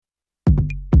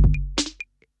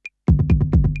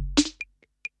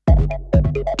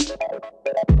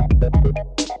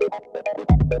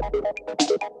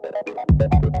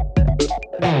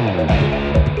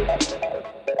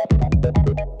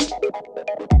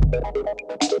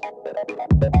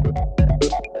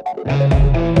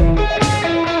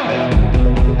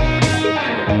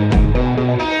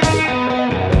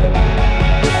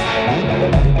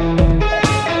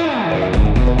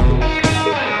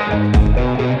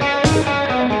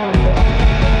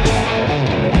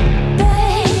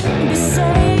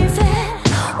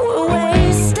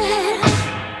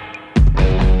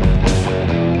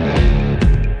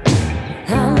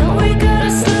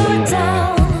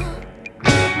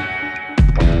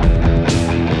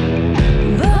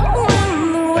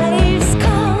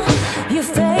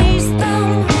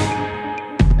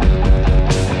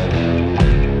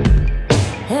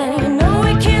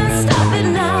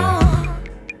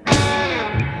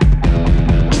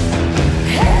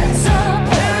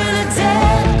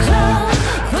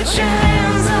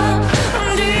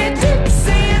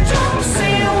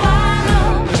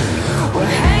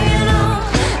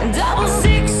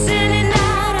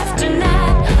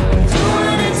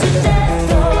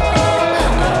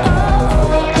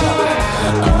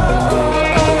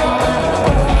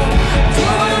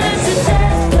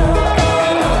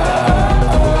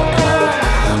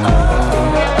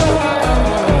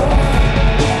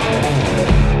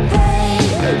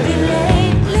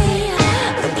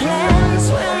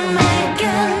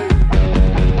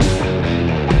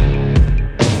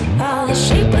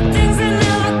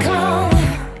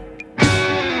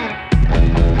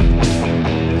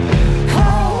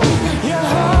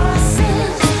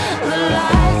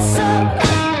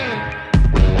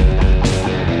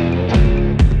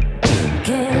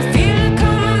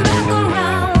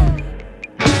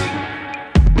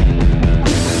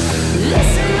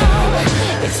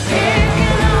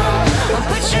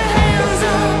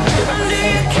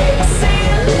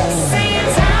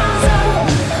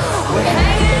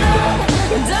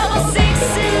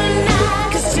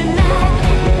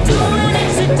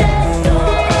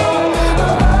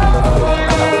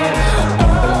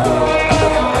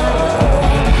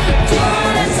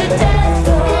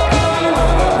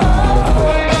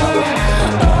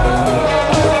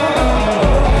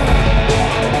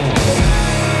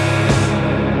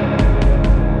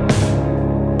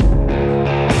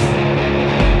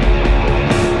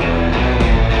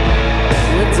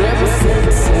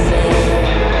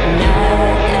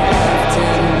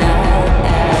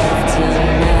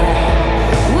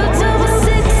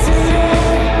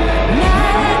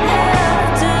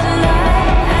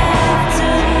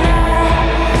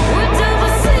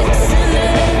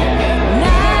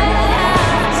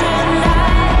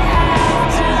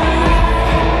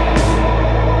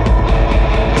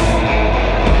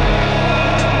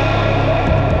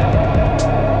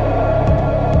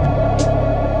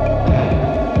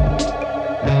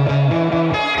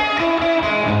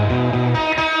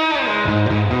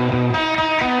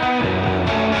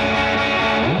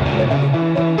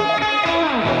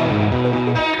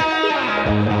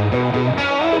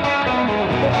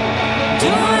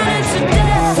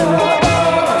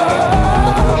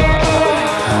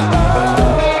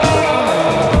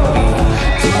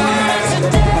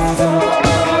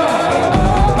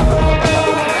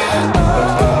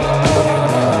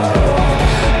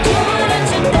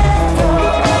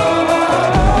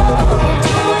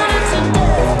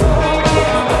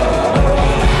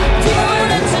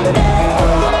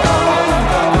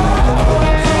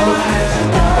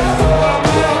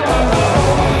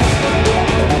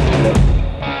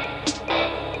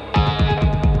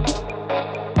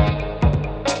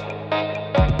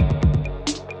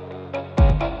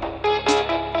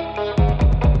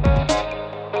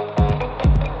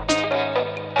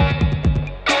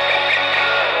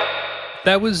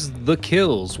That was The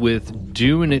Kills with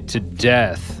Doing It to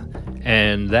Death,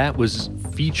 and that was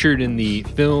featured in the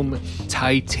film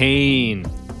Titan.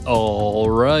 All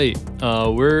right,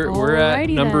 we're at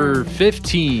number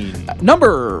 15.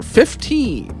 Number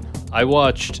 15. I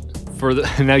watched for the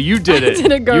now you did it. I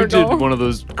did a gurgle. You did one of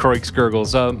those Croix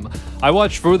gurgles. I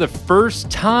watched for the first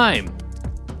time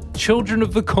Children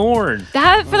of the Corn.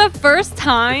 That for the first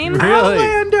time? Really?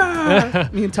 Outlander!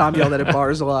 Me and Tom yelled that at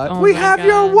bars a lot. Oh We my have God.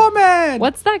 your woman!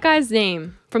 What's that guy's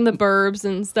name from the Burbs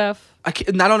and stuff? I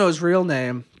don't know his real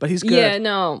name, but he's good. Yeah,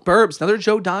 no. Burbs, another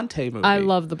Joe Dante movie. I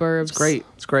love the Burbs. It's great.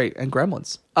 It's great. And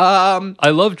Gremlins. I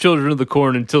love Children of the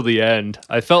Corn until the end.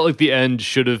 I felt like the end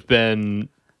should have been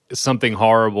something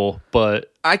horrible,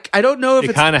 but I don't know if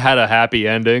it kind of had a happy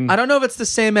ending. I don't know if it's the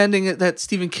same ending that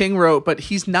Stephen King wrote, but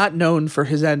he's not known for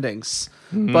his endings.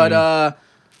 But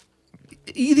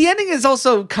The ending is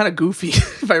also kind of goofy,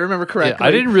 if I remember Yeah, correctly.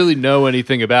 I didn't really know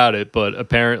anything about it, but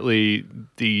apparently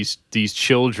these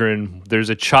children, there's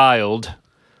a child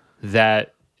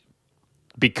that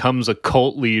becomes a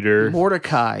cult leader,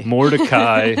 Mordecai.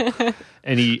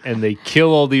 and they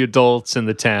kill all the adults in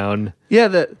the town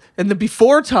Yeah, in the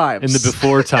before times. in the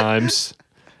before times.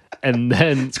 And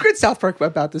then It's a great South Park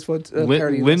about this one. Parody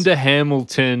of this. Linda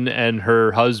Hamilton and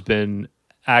her husband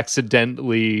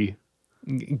accidentally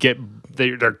get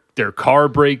their car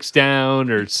breaks down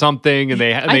or something, and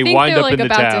they I think wind they're up like in the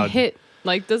about town. to hit.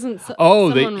 Like, doesn't Oh,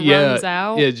 someone runs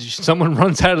out? Yeah, someone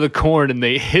runs out of the corn and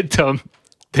they hit them.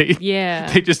 They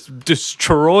just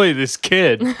destroy this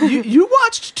kid. You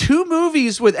watched 2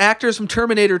 movies with actors from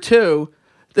Terminator 2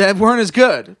 that weren't as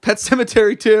good. Pet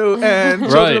Cemetery 2 and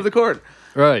Children Right. of the Corn.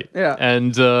 Right. Yeah.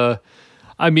 And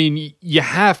I mean, you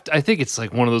have to, I think it's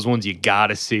like one of those ones you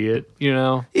gotta see it, you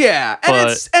know? Yeah, and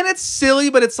But- it's silly,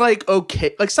 but it's like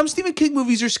okay. Like some Stephen King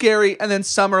movies are scary, and then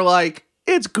some are like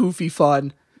it's goofy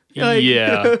fun. Like-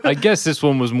 Yeah. I guess this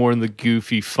one was more in the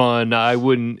goofy fun. I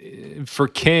wouldn't, for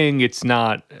King, it's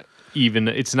not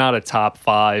a top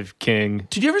 5 King.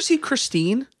 Did you ever see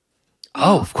Christine?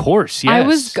 Oh, of course.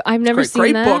 Yes. I've never seen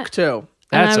Great that. book too.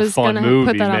 And That's I a was fun gonna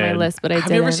movie, put that on my man. list, but I Have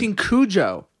didn't. you ever seen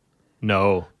Cujo?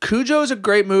 No. Cujo is a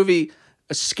great movie,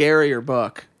 a scarier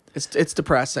book. It's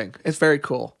depressing. It's very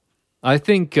cool. I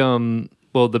think,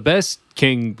 the best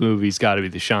King movie's got to be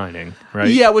The Shining, right?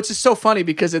 Yeah, which is so funny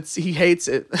because he hates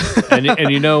it. and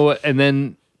you know, and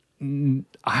then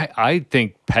I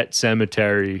think Pet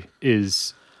Cemetery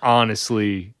is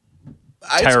honestly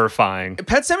terrifying.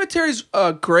 Pet Cemetery's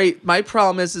great. My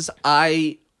problem is it's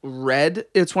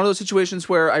one of those situations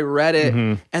where I read it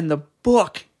and the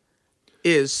book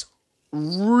is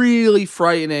really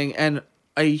frightening and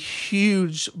a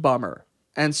huge bummer.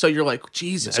 And so you're like,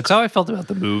 Jesus. That's how I felt about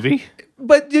the movie.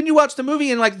 But then you watch the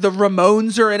movie and like the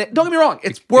Ramones are in it. Don't get me wrong,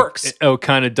 it works. It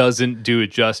kind of doesn't do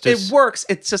it justice. It works.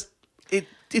 It's just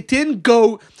it didn't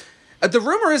go. The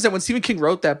rumor is that when Stephen King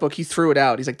wrote that book, he threw it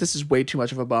out. He's like, "This is way too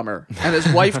much of a bummer," and his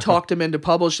wife talked him into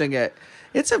publishing it.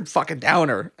 It's a fucking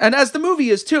downer, and as the movie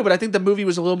is too. But I think the movie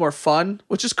was a little more fun,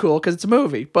 which is cool because it's a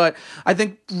movie. But I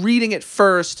think reading it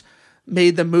first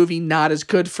made the movie not as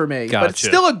good for me. But it's Gotcha.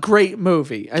 still a great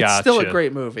movie. It's still a Gotcha.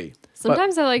 great movie.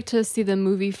 Sometimes I like to see the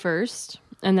movie first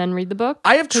and then read the book.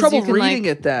 I have 'cause trouble you can, reading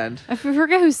like- it then. I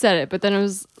forget who said it, but then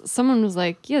someone was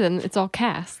like, "Yeah, then it's all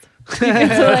cast." You get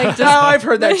to, like, just- Oh, I've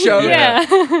heard that joke. yeah.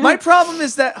 My problem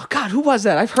is that God, who was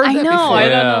that? I've heard I that know. before. I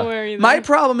Yeah. don't know where either. My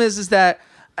problem is that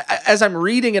as I'm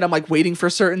reading it, I'm like waiting for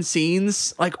certain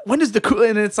scenes. Like when does the cool?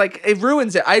 And it's like it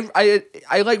ruins it.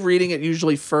 I like reading it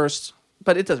usually first,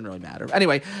 but it doesn't really matter.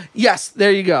 Anyway, yes,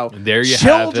 there you go. There you have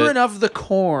Children it. of the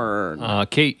Corn.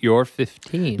 Kate, you're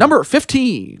 15. Number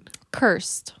 15.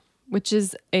 Cursed, which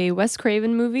is a Wes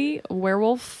Craven movie, a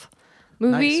werewolf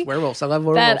movie Nice werewolves. I love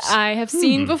werewolves. that I have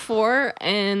seen before,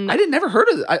 and I didn't never heard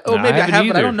of it. No, Maybe I haven't have,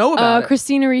 but I either. don't know about it.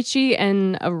 Christina Ricci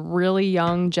and a really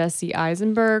young Jesse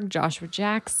Eisenberg, Joshua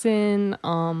Jackson,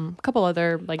 a couple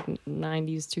other like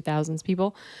 90s, 2000s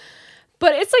people.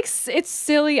 But it's like it's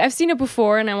silly. I've seen it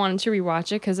before, and I wanted to rewatch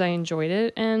it because I enjoyed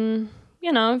it. And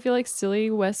you know, I feel like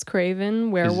silly Wes Craven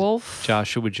werewolf.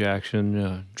 Joshua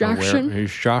Jackson. Jackson?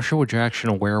 Is Joshua Jackson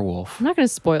a werewolf? I'm not going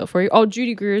to spoil it for you. Oh,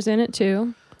 Judy Greer's in it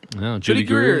too. No, Judy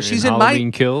Greer. She's in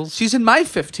Halloween Kills. She's in my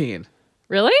 15.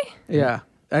 Really? Yeah,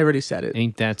 I already said it.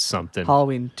 Ain't that something?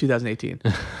 Halloween 2018.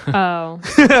 Oh,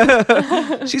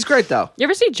 She's great though. you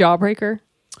ever see Jawbreaker?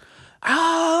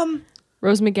 Um,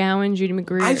 Rose McGowan, Judy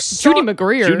McGreer. I saw- Judy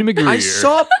McGreer. Judy McGreer.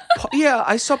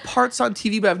 I saw parts on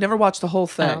TV, but I've never watched the whole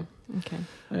thing. Oh, okay.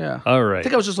 Yeah. All I right.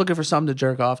 think I was just looking for something to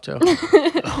jerk off to.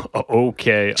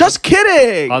 Okay. Just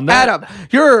kidding. On that- Adam,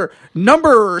 you're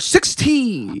number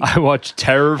 16. I watched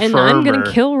Terror And Firmer. I'm going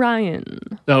to kill Ryan.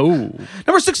 Oh.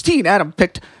 Number 16, Adam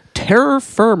picked Terror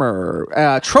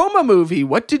Firmer. Trauma movie.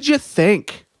 What did you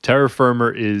think? Terror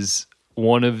Firmer is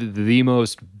one of the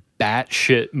most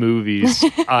batshit movies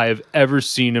I have ever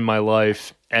seen in my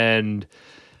life, and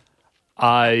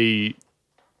I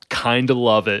kind of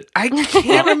love it. I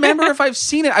can't remember if I've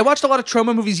seen it. I watched a lot of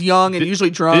trauma movies young and usually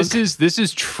drunk. This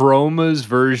is Trauma's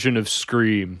version of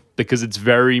Scream because it's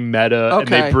very meta and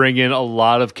Okay. they bring in a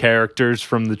lot of characters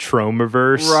from the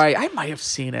Traumaverse. Right. I might have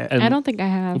seen it. And I don't think I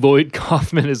have. Lloyd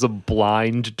Kaufman is a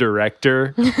blind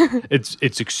director.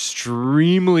 it's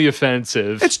extremely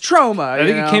offensive. It's trauma. I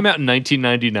think it came out in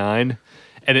 1999,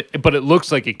 but it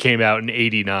looks like it came out in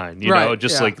 '89. You know, Right, it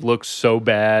just yeah. like looks so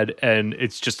bad, and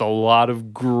it's just a lot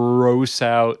of gross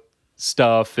out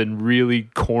stuff and really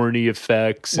corny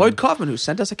effects. Lloyd Kaufman, who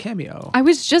sent us a cameo. I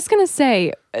was just gonna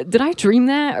say, did I dream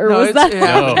that, or No, was it's- that?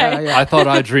 yeah. No, Okay. I thought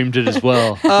I dreamed it as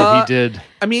well, but he did.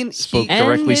 I mean, Spoke he, And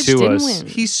directly Mitch to didn't us. win.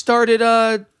 he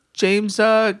started James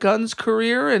Gunn's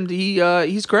career, and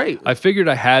he's great. I figured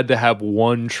I had to have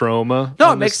one trauma. No,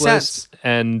 on it makes this list. sense.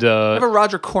 And I have a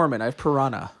Roger Corman. I have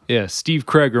Piranha. yeah, Steve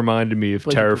Craig reminded me of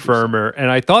Like a Terra producer. Firma,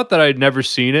 and I thought that I'd never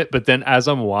seen it, but then as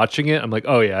I'm watching it, I'm like,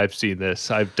 oh yeah, I've seen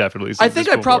this. I've definitely seen I this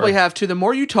think I probably before. have to. The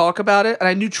more you talk about it, and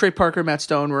I knew Trey Parker and Matt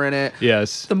Stone were in it.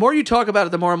 Yes. The more you talk about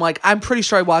it, the more I'm like, I'm pretty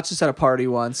sure I watched this at a party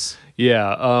once.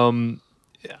 Yeah.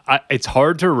 It's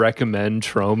hard to recommend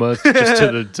Trauma just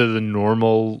to the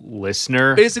normal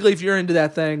listener. Basically, if you're into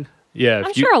that thing, Yeah. I'm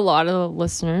if you- sure a lot of the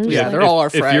listeners. Yeah, like- they're all our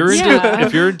If you're friends. into Yeah.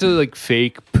 if you're into like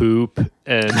fake poop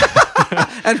and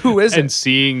and who isn't? and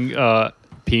seeing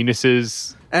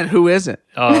penises And who isn't?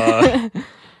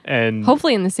 and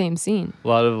Hopefully in the same scene. a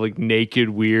lot of like naked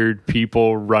weird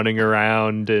people running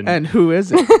around And who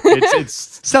isn't?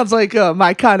 it's Sounds like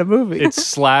my kind of movie. it's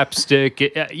slapstick.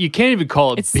 You can't even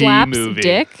call it It's B slaps movie.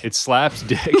 dick? It's slaps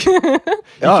dick.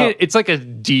 It's like a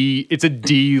D. It's a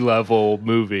D level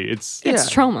movie. It's It's Yeah.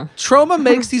 trauma. Trauma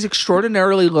makes these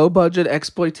extraordinarily low budget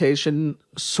exploitation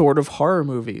sort of horror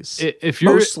movies. if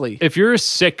you're Mostly. if you're a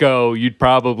sicko, you'd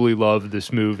probably love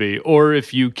this movie. Or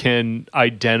if you can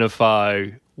identify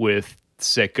with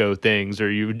sicko things or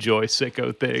you enjoy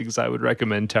sicko things, I would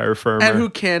recommend Terra Firma. And who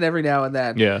can every now and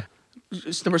then. Yeah.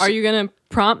 It's number Are you gonna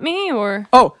prompt me or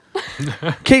Oh,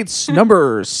 Kate's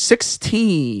number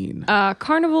 16.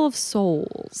 Carnival of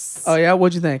Souls? Oh yeah,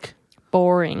 what'd you think?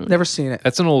 Boring. Never seen it.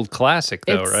 That's an old classic,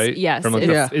 though, It's- right? yes, From like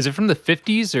it's- is it from the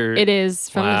 50s or? It is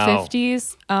from Wow. the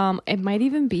 50s. It might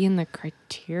even be in the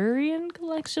Criterion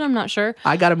collection. I'm not sure.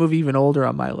 I got a movie even older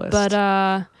on my list.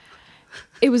 But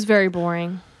it was very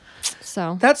boring.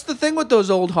 So that's the thing with those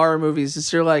old horror movies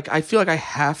is you're like, I feel like I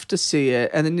have to see it,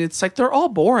 and then it's like they're all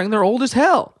boring. They're old as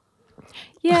hell.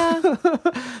 yeah.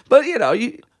 But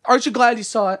aren't you glad you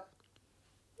saw it?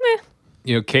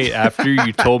 You know, Kate, after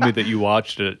you told me that you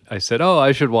watched it, I said, "Oh,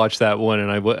 I should watch that one," and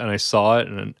I saw it,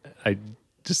 and I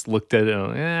just looked at it, and I'm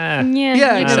like, Yeah,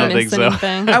 Yeah, you I didn't don't miss think so.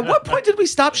 anything. At what point did we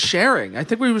stop sharing? I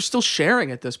think we were still sharing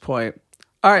at this point.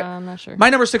 All right. I'm not sure. My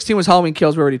number 16 was Halloween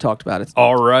Kills. We already talked about it.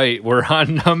 All right, we're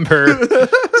on number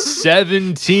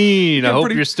 17. I hope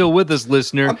pretty- you're still with us,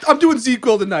 listener. I'm doing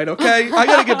Zequel tonight, okay? I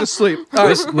got to get to sleep. All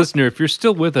right. Listener, if you're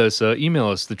still with us, email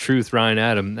us,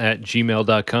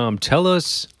 thetruthRyanAdam@gmail.com. Tell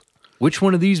us which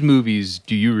one of these movies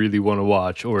do you really want to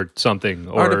watch or something,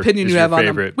 or Or an opinion is you your have on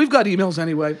them. favorite. We've got emails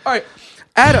anyway. All right.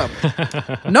 Adam,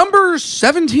 number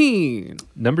 17.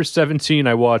 Number 17,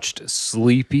 I watched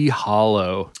Sleepy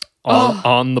Hollow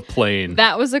on the plane.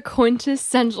 That was a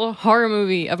quintessential horror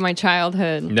movie of my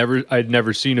childhood. I'd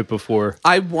never seen it before.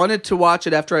 I wanted to watch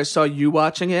it after I saw you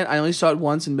watching it. I only saw it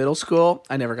once in middle school.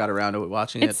 I never got around to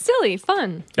watching It's it. silly,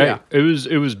 fun. Hey, Yeah.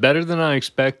 it was better than I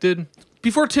expected.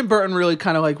 Before Tim Burton really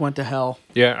kind of like went to hell.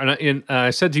 Yeah, and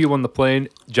I said to you on the plane,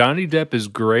 Johnny Depp is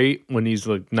great when he's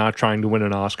like not trying to win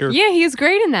an Oscar. Yeah, he's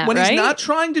great in that, When right? he's not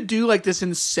trying to do like this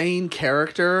insane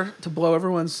character to blow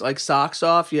everyone's like socks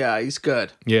off, yeah, he's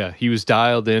good. Yeah, he was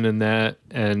dialed in that,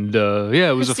 and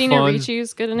yeah, it was Christina a fun. Ricci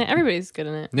was good in it. Everybody's good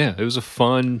in it. Yeah, it was a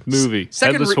fun movie.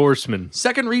 Second Headless re- Horseman.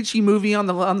 Second Ricci movie on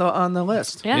the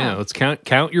list. Yeah. Yeah, let's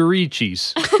count your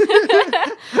Ricci's.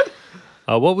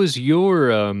 What was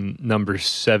your number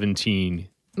 17?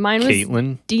 Mine was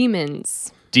Caitlin?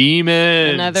 Demons.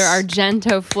 Demons. Another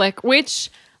Argento flick, which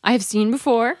I have seen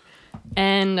before.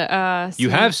 And You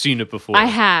have seen it before. I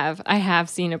have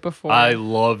seen it before. I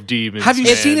love Demons. Have you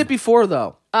man. seen it before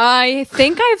though? I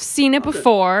think I've seen it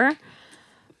before,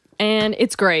 and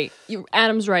it's great.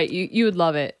 Adam's right. You would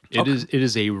love it. It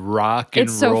is a rock and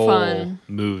It's so roll fun.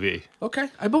 movie. Okay,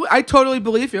 I totally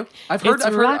believe you. I've heard. It's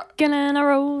rocking and a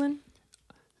rolling.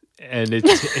 And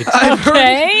it's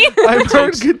Okay. I've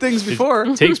heard good things before.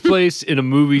 it takes place in a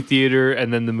movie theater,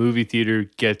 and then the movie theater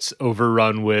gets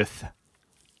overrun with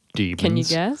demons. Can you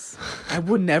guess? I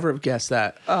would never have guessed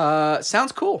that.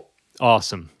 Sounds cool.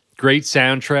 Awesome. Great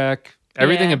soundtrack.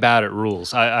 Everything Yeah. about it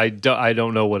rules. I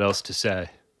don't know what else to say.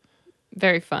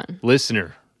 Very fun.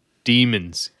 Listener,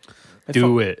 Demons,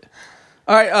 do it.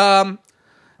 All right.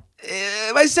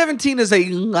 My 17 is a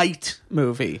light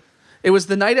movie. It was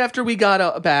the night after we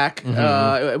got back.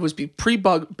 It was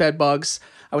pre-bed bugs.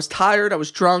 I was tired. I was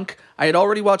drunk. I had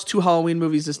already watched 2 Halloween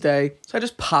movies this day, so I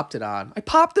just popped it on. It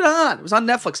was on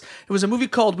Netflix. It was a movie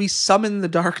called We Summon the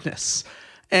Darkness.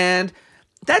 And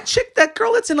That chick, that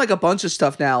girl that's in like a bunch of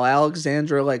stuff now,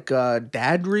 Alexandra, like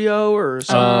Dadrio or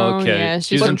something. Oh, okay. yeah,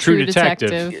 She's in True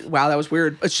Detective. Wow, that was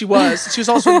weird. But she was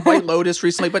also in White Lotus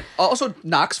recently, but also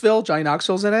Knoxville. Johnny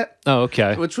Knoxville's in it. Oh,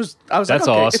 okay. Which was, I was That's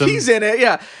like, okay, awesome. if he's in it,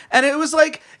 yeah. And it was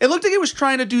like, it looked like it was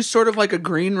trying to do sort of like a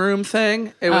green room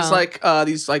thing. It was like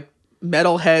these like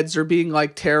metalheads are being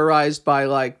like terrorized by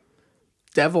like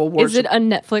devil worship. Is it a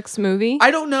Netflix movie?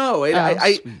 I don't know.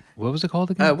 What was it called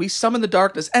again? We Summon the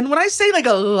Darkness. And when I say like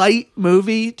a light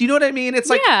movie, do you know what I mean? It's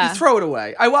like Yeah. you throw it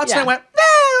away. I watched it and I Yeah.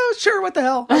 went, sure, what the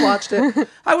hell? I watched it.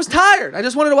 I was tired. I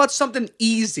just wanted to watch something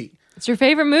easy. It's your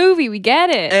favorite movie. We get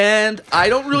it. And I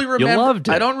don't really remember. loved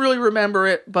it. I don't really remember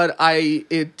it, but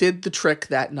it did the trick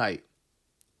that night.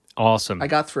 Awesome. I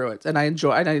got through it, and I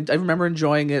remember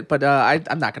enjoying it, but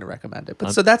I'm not going to recommend it.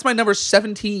 But so that's my number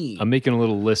 17. I'm making a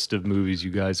little list of movies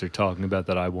you guys are talking about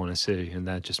that I want to see, and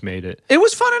that just made it. It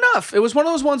was fun enough. It was one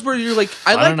of those ones where you're like,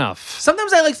 Fun enough.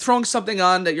 Sometimes I like throwing something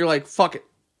on that you're like, fuck it,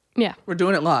 Yeah. we're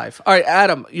doing it live. All right,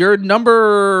 Adam, you're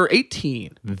number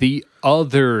 18. The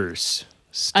Others.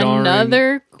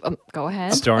 Another. Go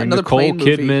ahead. Starring Another Nicole plane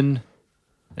movie. Kidman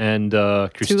and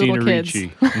Christina little kids.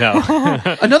 Ricci. No.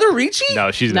 Another Ricci?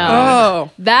 No, she's No. not. Oh,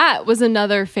 That was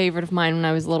another favorite of mine when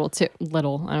I was little too.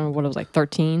 Little. I don't know what it was, like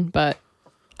 13, but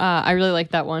I really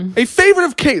liked that one. a favorite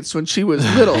of Kate's when she was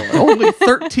little, only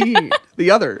 13.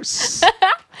 The Others.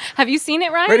 Have you seen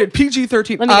it, Ryan? Rated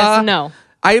PG-13. Let me guess. No.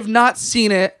 I have not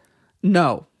seen it.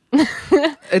 No.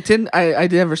 It didn't. I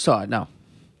never saw it. No.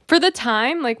 For the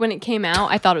time, like when it came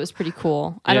out, I thought it was pretty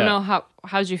cool. I don't Yeah. know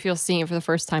how did you feel seeing it for the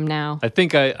first time now? I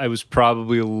think I was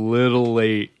probably a little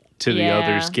late to the Yeah.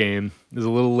 Others game. It was a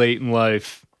little late in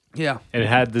life, Yeah. and it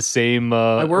had the same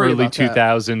worry early about that.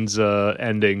 2000s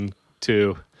ending,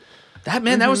 too.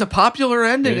 That was a popular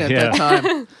ending at Yeah. that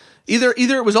time. Either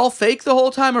it was all fake the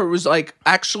whole time, or it was like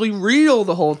actually real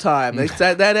the whole time. It's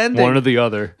that ending. One or the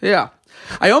other. Yeah.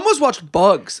 I almost watched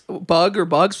Bugs,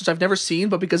 which I've never seen,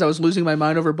 but because I was losing my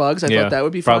mind over Bugs, I Yeah, thought that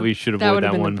would be fun. probably should That avoid would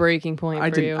have that been one. the breaking point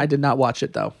for you. I did not watch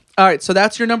it though. All right, so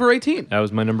that's your number 18. That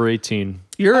was my number 18.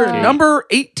 Your number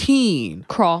 18.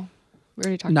 Crawl. We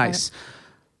already talked Nice.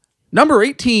 Number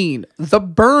 18, The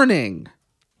Burning,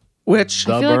 which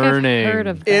The about it. I feel Burning. like I've heard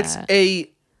of that. it's a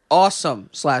awesome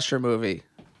slasher movie.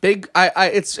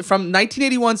 It's from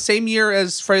 1981, same year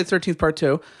as Friday the 13th Part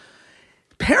 2.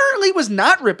 Apparently was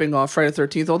not ripping off Friday the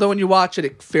 13th, although when you watch it,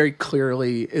 it very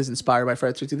clearly is inspired by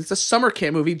Friday the 13th. It's a summer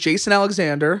camp movie. Jason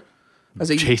Alexander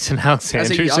Jason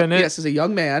Alexander's in it? Yes, as a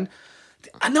young man.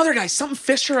 Another guy, something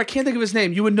Fisher, I can't think of his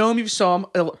name. You would know him if you saw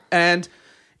him. And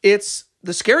it's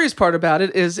the scariest part about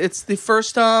it is it's the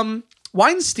first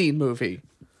Weinstein movie.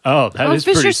 Oh, that is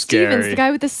Fisher pretty Stevens, scary. the guy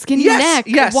with the skinny Yes, neck.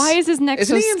 yes. Why is his neck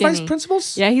Isn't so he in skinny? Vice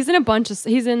Principals? Yeah, he's in a bunch of.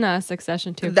 He's in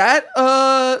Succession too. That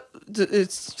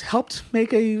it's helped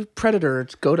make a predator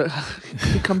go to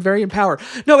become very empowered.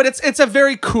 No, but it's a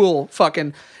very cool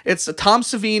fucking. It's a Tom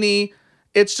Savini.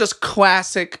 It's just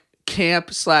classic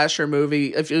camp slasher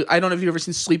movie. I don't know if you've ever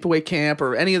seen Sleepaway Camp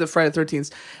or any of the Friday the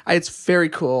 13th. It's very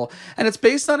cool, and it's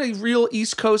based on a real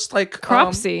East Coast like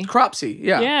Cropsey. Cropsey,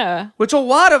 yeah, Yeah. which a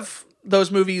lot of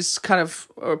those movies kind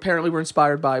of apparently were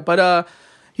inspired by. But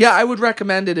yeah, I would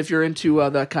recommend it if you're into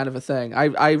that kind of a thing.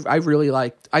 I really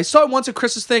liked. I saw it once at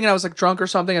Chris's thing, and I was like drunk or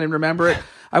something. I didn't remember it.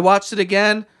 I watched it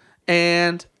again,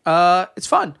 and it's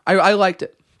fun. I liked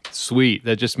it. Sweet.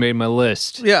 That just made my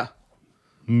list. Yeah.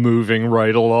 Moving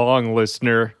right along,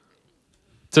 listener.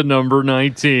 To number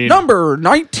 19. Number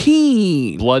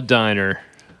 19. Blood Diner.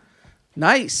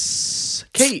 Nice.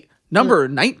 Kate, number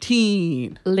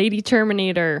 19. Lady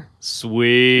Terminator.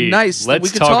 Sweet. Nice. We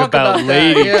Let's could talk talk about about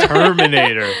that, Lady yeah.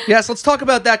 Terminator. Yes, let's talk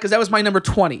about that because that was my number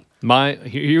 20.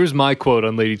 Here's my quote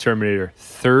on Lady Terminator.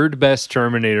 Third best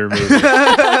Terminator movie.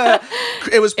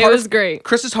 It was part was of great.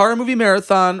 Chris's horror movie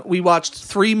marathon. We watched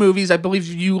 3 movies. I believe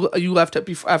you left it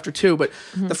after 2, but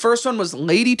the first one was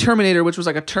Lady Terminator, which was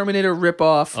like a Terminator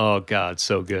ripoff, Oh, God,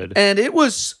 so good. and it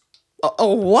was a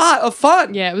lot of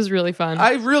fun. Yeah, it was really fun.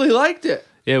 I really liked it.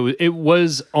 Yeah, it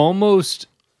was almost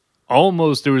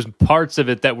there was parts of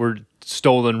it that were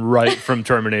stolen right from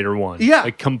Terminator 1. Yeah.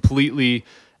 Like completely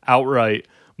outright.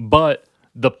 But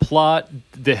the plot,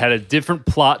 they had a different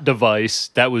plot device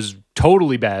that was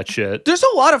totally batshit. There's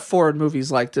a lot of foreign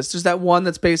movies like this. There's that one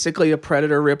that's basically a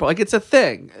Predator ripoff. Like it's a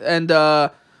thing, and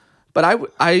but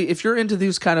I if you're into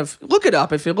these kind of look it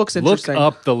up if it looks interesting.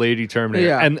 Look up the Lady Terminator.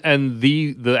 Yeah. And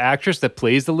the actress that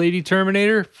plays the Lady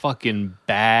Terminator, fucking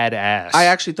badass. I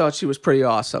actually thought she was pretty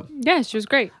awesome. yeah, she was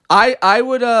great. I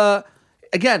would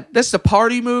again, this is a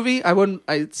party movie. I wouldn't.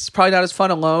 It's probably not as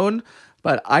fun alone,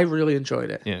 but I really enjoyed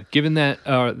it. Yeah, given that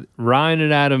Ryan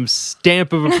and Adam's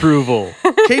stamp of approval.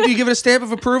 Kate, do you give it a stamp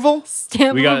of approval?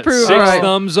 Stamp We of got approval. 6 Alright.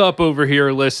 thumbs up over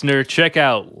here, listener. Check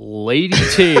out Lady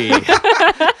T.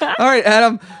 All right,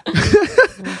 Adam.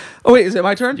 Oh, wait, is it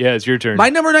my turn? Yeah, it's your turn. My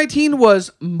number 19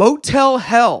 was Motel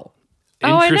Hell. Oh,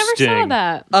 I never saw Interesting.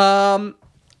 that.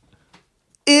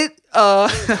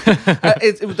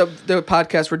 The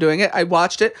podcast we're doing it. I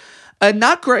watched it.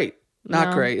 Not great.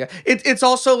 Not great. Yeah. It's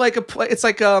also like a play. It's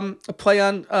like a play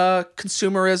on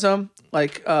consumerism.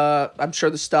 Like I'm sure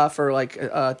the stuff or like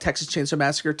Texas Chainsaw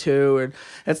Massacre 2, and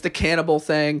that's the cannibal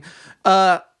thing.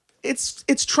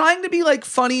 It's trying to be like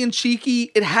funny and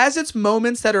cheeky. It has its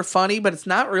moments that are funny, but it's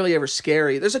not really ever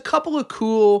scary. There's a couple of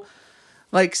cool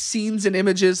like scenes and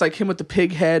images, like him with the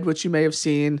pig head, which you may have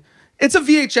seen. It's a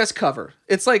VHS cover.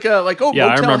 It's like yeah, Motel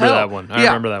I remember Hell. that one. I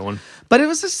remember that one. But it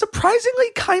was surprisingly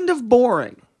kind of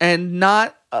boring and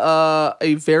not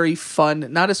a very fun,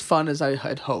 not as fun as I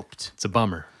had hoped. It's a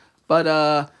bummer.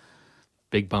 But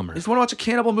Big bummer. if you want to watch a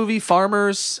cannibal movie,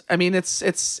 Farmers, I mean, it's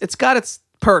got its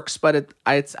perks, but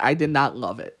I did not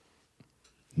love it.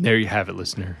 There you have it,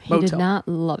 listener. He did Motel. not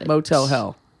love it. Motel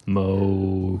Hell.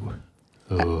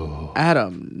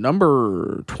 Adam,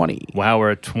 number 20. Wow,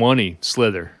 we're at 20.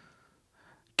 Slither.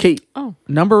 Kate, Oh.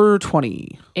 number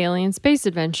 20. Alien Space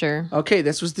Adventure. Okay,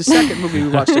 this was the second movie we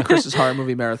watched at Chris's Horror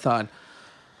Movie Marathon.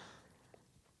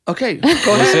 Okay, go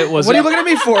ahead. was What are you it- looking at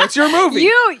me for? It's your movie.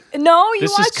 You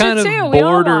This is watched kind it of too. We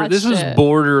all border. This watched was it.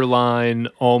 borderline,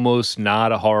 almost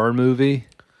not a horror movie,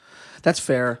 That's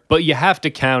fair. but you have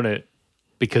to count it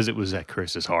because it was at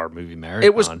Chris's Horror Movie Marathon.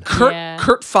 It was Yeah.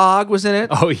 Kurt Fogg was in it.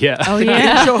 Oh yeah. Oh The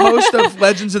yeah. game show host of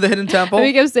Legends of the Hidden Temple.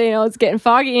 We kept saying, "Oh, it's getting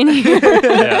foggy in here."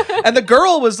 yeah. And the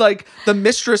girl was like the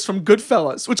mistress from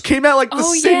Goodfellas, which came out like the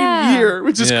Oh, same yeah. year,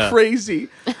 which is Yeah. crazy.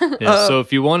 Yeah, so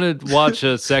if you want to watch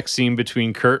a sex scene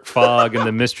between Kurt Fogg and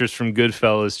the mistress from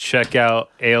Goodfellas, check out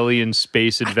Alien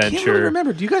Space I can't really Adventure.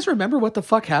 remember. Do you guys remember what the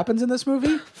fuck happens in this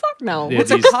movie? Fuck no. Yeah,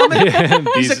 It's a these- comic. yeah,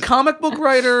 He's these- a comic book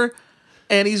writer,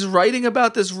 and he's writing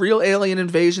about this real alien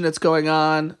invasion that's going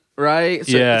on, right?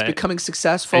 So Yeah. it's becoming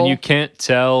successful. and you can't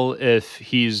tell if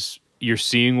you're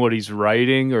seeing what he's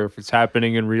writing or if it's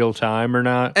happening in real time or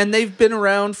not. And they've been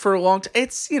around for a long time.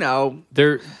 It's,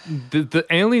 The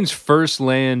aliens first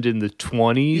land in the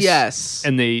 20s. yes.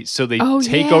 And they Oh,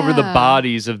 take over the yeah.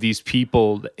 bodies of these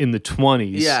people in the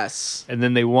 20s. Yes. And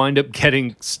then they wind up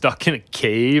getting stuck in a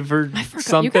cave or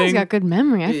something. You guys got good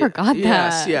memory. I forgot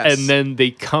Yes, that. yes. And then they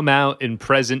come out in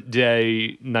present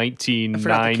day forgot the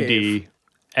 1990 cave.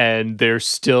 and they're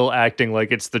still acting like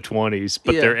it's the 20s,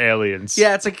 but Yeah. they're aliens.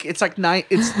 Yeah,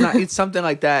 it's something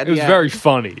like that. It was very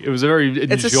funny. It was a very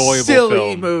It's enjoyable a silly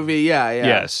film. movie. Yeah.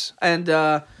 Yes. And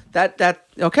that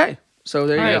okay. So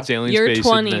there you Yeah, go. it's Alien You're Space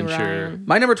 20, Adventure. Ryan.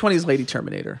 My number 20 is Lady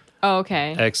Terminator. Oh,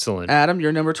 okay. Excellent. Adam,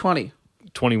 you're number 20.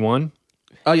 21.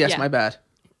 Oh yes, Yeah. my bad.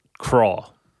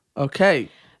 Crawl. Okay.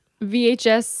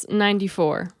 VHS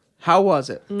 94. How was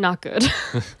it? Not good.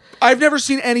 I've never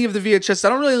seen any of the VHS. I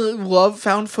don't really love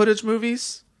found footage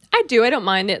movies. I do. I don't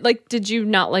mind it. Like, did you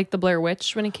not like the Blair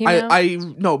Witch when it came out? I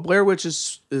no, Blair Witch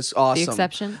is awesome.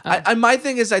 exception? I my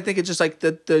thing is, I think it's just like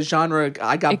the genre.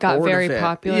 I got It got bored very of it.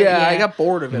 popular, Yeah, I yeah. got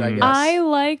bored of it. I guess. I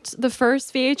liked the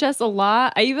first VHS a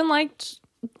lot. I even liked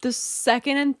the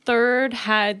second and third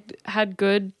had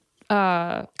good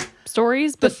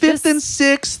stories, the but fifth this, and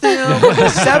sixth, the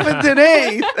seventh and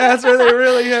eighth. That's where they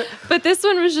really hit. but this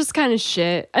one was just kind of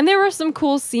shit. And there were some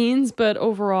cool scenes, but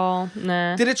overall,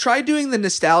 nah. Did it try doing the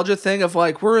nostalgia thing of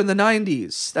like we're in the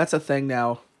 90s? That's a thing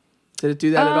now. Did it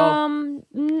do that at all?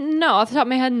 No, off the top of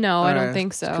my head, no, I don't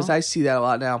think so. Because I see that a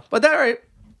lot now. But that right.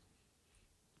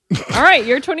 All right,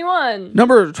 you're 21.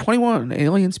 Number 21,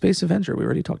 Alien Space Avenger. We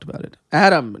already talked about it.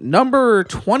 Adam, number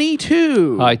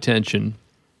 22. High tension.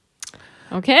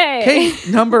 Okay. Hey,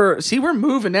 see, we're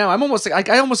moving now. I'm almost like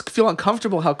I almost feel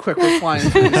uncomfortable how quick we're flying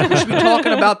through these. We should be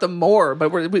talking about them more, but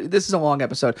this is a long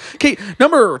episode. Okay,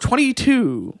 number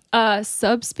 22.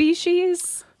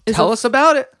 Subspecies. Tell us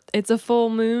about it. It's a full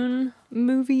moon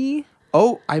movie.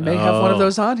 Oh, I may have one of Oh.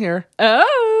 those on here,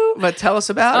 Oh. but tell us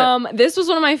about it. This was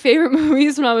one of my favorite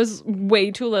movies when I was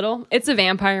way too little. It's a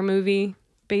vampire movie,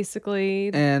 basically.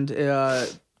 And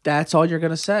that's all you're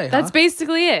gonna say. That's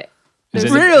basically it. Is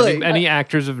it Really? any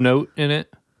actors of note in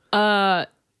it?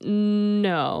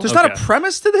 No. There's not a Okay.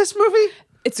 premise to this movie.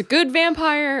 It's a good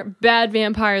vampire, bad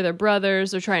vampire. They're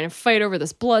brothers. They're trying to fight over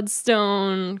this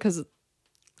bloodstone because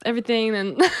everything.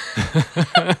 And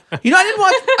You know,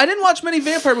 I didn't watch many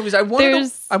vampire movies. I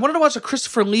wanted to watch a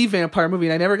Christopher Lee vampire movie,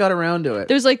 and I never got around to it.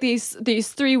 there's like these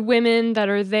three women that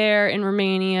are there in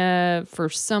Romania for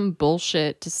some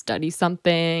bullshit to study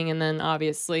something, and then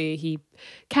obviously he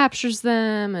captures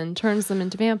them and turns them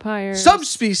into vampires.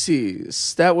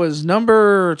 Subspecies. That was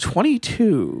number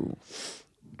 22.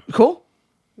 Cool.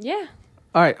 Yeah.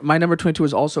 All right, my number 22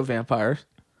 is also vampire.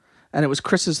 And it was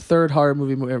Chris's third horror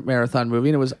movie marathon movie,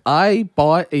 and it was I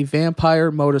Bought a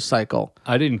Vampire Motorcycle.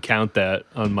 I didn't count that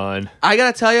on mine. I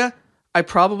gotta tell you, I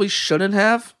probably shouldn't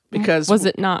have because Was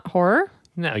it not horror?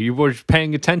 No, you were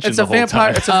paying attention it's the a whole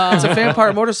vampire. time. It's a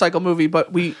vampire motorcycle movie,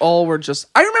 but we all were just.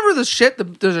 I remember the shit.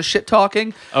 There's a shit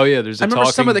talking. Oh yeah, there's a I remember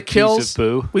talking some of the piece kills. of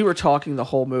poo. We were talking the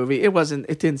whole movie. It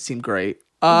didn't seem great.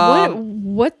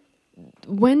 What?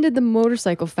 When did the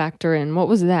motorcycle factor in? What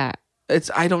was that?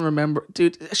 I don't remember,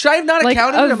 dude. Should I have not Like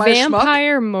accounted a it? Am I a schmuck?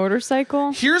 vampire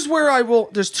motorcycle? Here's where I will.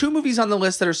 There's two movies on the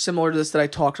list that are similar to this that I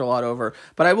talked a lot over,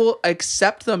 but I will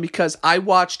accept them because I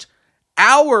watched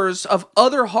hours of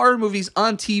other horror movies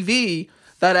on TV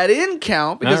that I didn't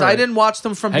count because All right. I didn't watch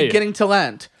them from beginning to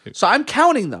end. So I'm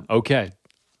counting them. Okay.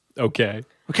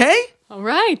 Okay? All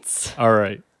right. All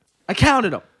right. I counted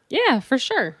them. Yeah, for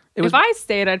sure. was- If I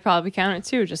stayed, I'd probably count it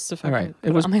too, just to fucking All right. put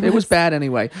It was on my it was list. bad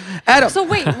anyway. Adam. So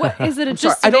wait, what is it?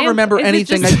 sorry, I don't remember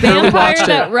anything. Is it I just barely vampire watched it.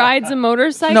 that rides a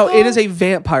motorcycle? No, it is a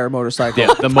vampire motorcycle. Yeah,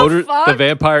 the fuck?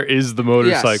 vampire is the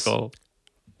motorcycle.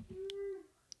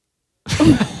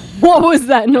 What was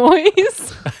that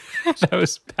noise? That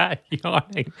was Pat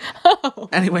yawning.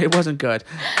 Anyway, it wasn't good,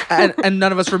 and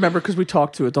none of us remember because we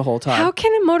talked to it the whole time. How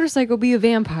can a motorcycle be a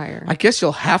vampire? I guess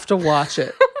you'll have to watch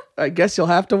it.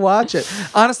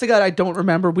 Honest to God, I don't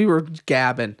remember. We were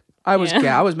gabbing. I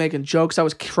was making jokes. I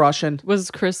was crushing. Was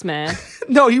Chris mad?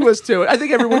 No, he was too. I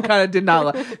think everyone kind of did not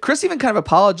like. Chris even kind of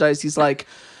apologized. He's like,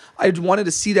 I wanted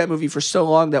to see that movie for so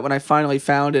long that when I finally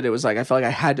found it, it was like I felt like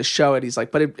I had to show it. He's like,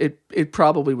 but it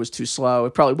probably was too slow.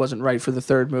 It probably wasn't right for the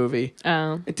third movie.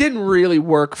 Oh. It didn't really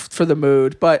work for the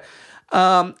mood, but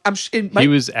He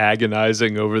was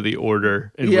agonizing over the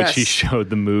order in which he Yes. showed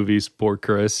the movies. Poor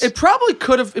Chris. It probably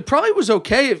could have. It probably was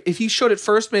okay if he showed it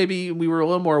first. Maybe we were a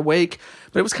little more awake,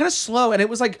 but it was kind of slow and it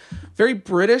was like very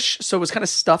British, so it was kind of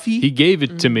stuffy. He gave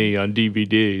it to me on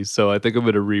DVD, so I think I'm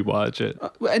going to rewatch it.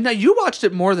 And now you watched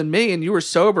it more than me, and you were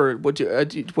sober. What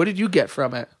did you get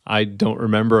from it? I don't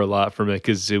remember a lot from it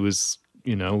because it was,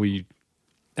 we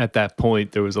at that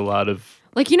point there was a lot of.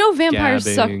 Like, vampires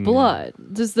suck Gabbing. blood.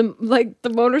 Does the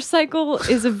motorcycle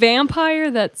is a vampire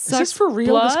that sucks Is this for real?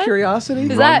 blood? This curiosity?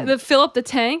 Is that the fill up the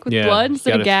tank with blood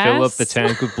instead gotta of gas? fill up the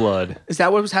tank with blood. Is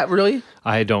that what was really?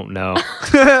 I don't know.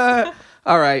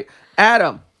 All right,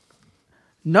 Adam.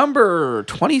 Number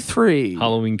 23.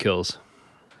 Halloween Kills.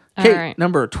 All Kait, right.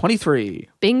 number 23.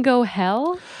 Bingo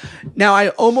hell? Now, I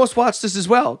almost watched this as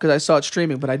well because I saw it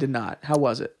streaming, but I did not. How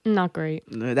was it? Not great.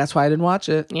 That's why I didn't watch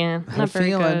it. Yeah, I had not a very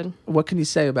feeling. good. What can you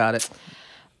say about it?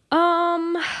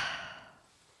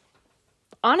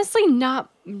 Honestly, not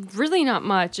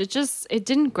much. It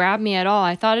didn't grab me at all.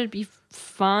 I thought it'd be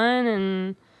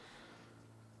fun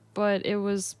but it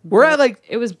was We're at like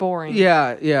it was boring.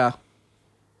 yeah.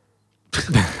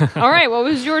 All right, what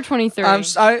was your 23?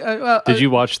 Did you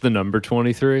watch the number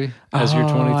 23 as your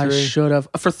 23? I should have.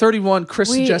 For 31, Chris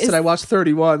Wait, suggested I watch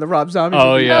 31, the Rob Zombie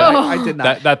Oh, movie. yeah. I did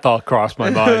not. That thought crossed my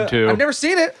mind too. I've never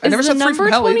seen it. I Is never the saw Three number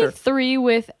from Hell either. 23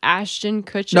 with Ashton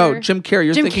Kutcher? No, Jim Carrey.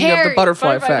 You're Jim thinking of the Carrey.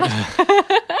 butterfly Butterfly.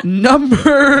 effect.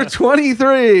 Number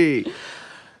 23.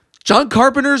 John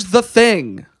Carpenter's The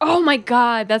Thing. Oh my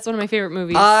god, that's one of my favorite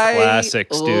movies.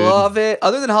 Classics, dude. Love it.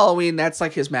 Other than Halloween, that's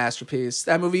like his masterpiece.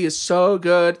 That movie is so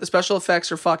good. The special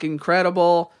effects are fucking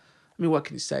incredible. I mean, what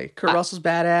can you say? Kurt Russell's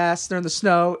badass. They're in the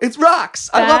snow. It rocks.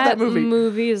 I love that movie.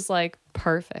 Movie is like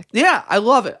perfect. Yeah, I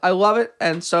love it.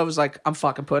 And so I was like, I'm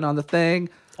fucking putting on The Thing.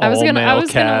 I was gonna All-male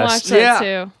watch cast. that Yeah.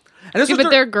 too. And this Yeah, was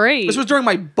but they're great. This was during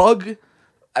my bug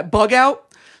out.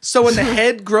 So when the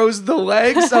head grows the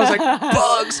legs, I was like,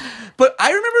 bugs. But I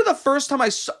remember the first time I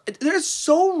saw it's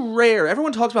so rare.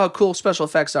 Everyone talks about how cool special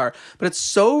effects are, but it's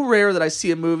so rare that I see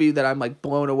a movie that I'm like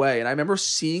blown away. And I remember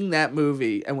seeing that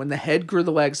movie, and when the head grew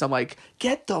the legs, I'm like,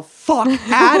 get the fuck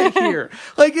out of here.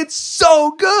 Like, it's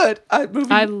so good. I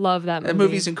love that movie. That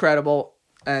movie's incredible.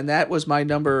 And that was my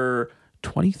number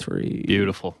 23.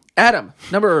 Beautiful. Adam,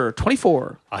 number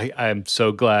 24. I am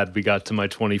so glad we got to my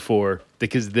 24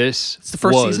 because this It's the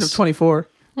first season of 24.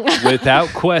 without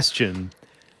question,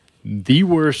 the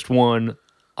worst one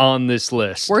on this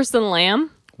list. Worse than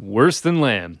Lamb? Worse than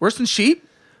Lamb. Worse than Sheep?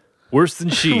 Worse than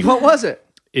Sheep. What was it?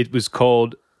 It was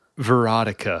called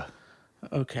Verotica.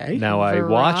 Okay. Now, I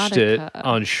watched it Verotica.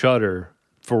 on Shudder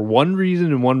for one reason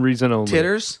and one reason only.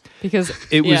 Titters. Because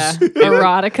It was-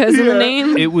 erotica is in the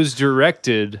name. It was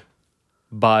directed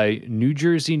by New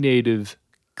Jersey native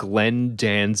Glenn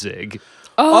Danzig.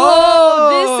 Oh,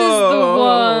 this is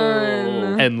the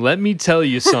one. And let me tell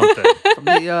you something. From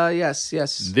the, yes.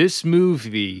 This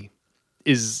movie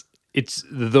it's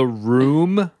the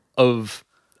Room of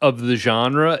the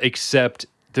genre, except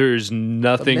there's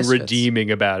nothing Misfits.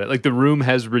 redeeming about it. Like The Room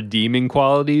has redeeming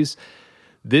qualities.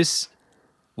 This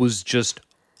was just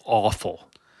awful.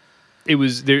 It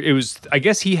was I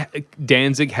guess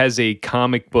Danzig has a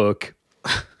comic book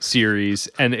series,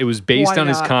 and it was based Why on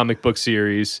his not? comic book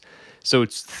series. So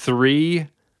it's 3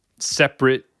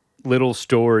 separate little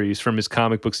stories from his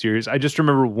comic book series. I just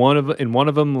remember in one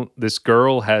of them, this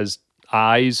girl has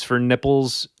eyes for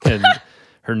nipples, and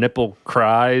her nipple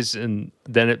cries, and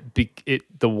then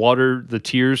the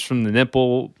tears from the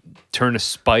nipple turn a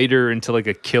spider into like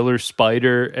a killer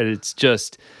spider, and it's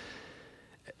just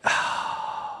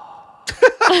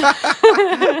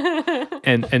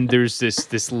and there's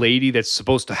this lady that's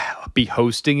supposed to be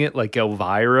hosting it, like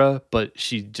Elvira, but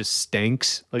she just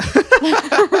stinks. Like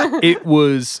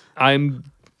I'm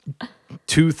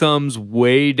 2 thumbs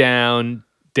way down.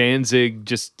 Danzig,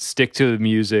 just stick to the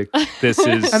music. This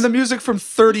is And the music from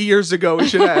 30 years ago, we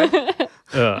should add.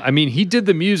 I mean, he did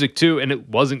the music too, and it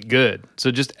wasn't good.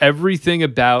 So just everything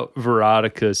about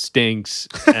Veronica stinks,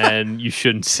 and you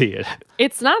shouldn't see it.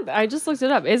 It's not. I just looked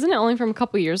it up. Isn't it only from a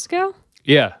couple years ago?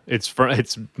 Yeah, it's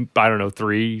I don't know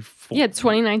 3, 4. Yeah,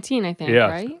 2019, I think. Yeah.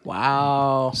 Right.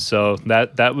 Wow. So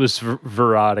that was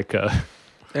Veronica.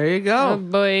 There you Oh go.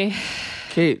 boy.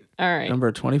 Kate, All right. number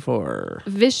 24.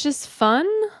 Vicious Fun.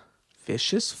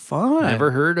 Vicious Fun.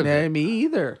 Never heard of it. Me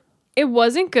either. It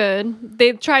wasn't good.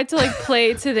 They tried to like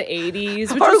play to the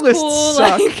 80s, which Our was lists cool.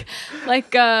 suck.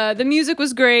 Like the music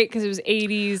was great because it was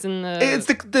 80s and It's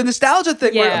the nostalgia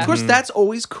thing. Where, Yeah. of course, that's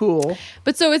always cool.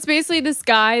 But so it's basically this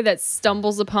guy that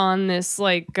stumbles upon this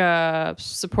like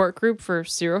support group for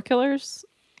serial killers,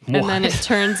 and then it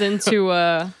turns into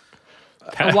a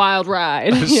wild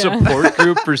ride. A support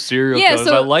group for serial Yeah, killers.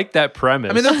 so- I like that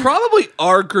premise. I mean, there probably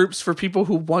are groups for people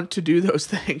who want to do those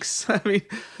things. I mean,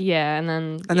 Yeah, and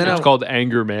then and then it's called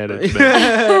anger management.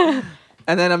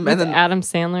 and then Adam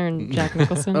Sandler and Jack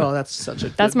Nicholson. oh, that's such a.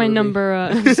 That's good my movie. number.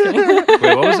 I'm just kidding.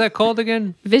 Wait, what was that called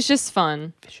again? Vicious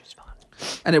Fun.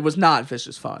 And it was not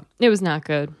Vicious Fun. It was not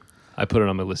good. I put it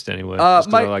on my list anyway. Just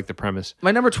 'cause I my- like the premise.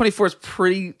 My number 24 is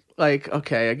pretty like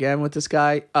okay again with this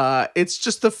guy. It's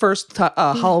just the first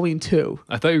Halloween 2.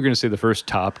 I thought you were going to say the first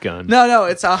Top Gun. No,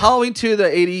 it's Halloween 2, the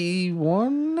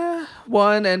 81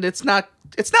 one, and it's not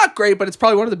great, but it's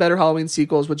probably one of the better Halloween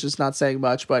sequels, which is not saying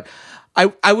much. But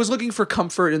I was looking for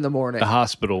comfort in the morning. The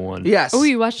hospital one. Yes. Oh,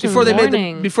 you watched it in before the they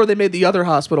morning. made before they made the other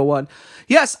hospital one.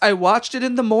 Yes, I watched it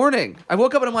in the morning. I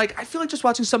woke up and I'm like, I feel like just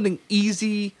watching something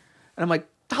easy, and I'm like,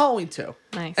 Halloween 2.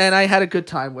 Nice. And I had a good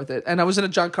time with it. And I was in a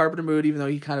John Carpenter mood, even though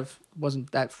he kind of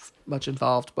wasn't that much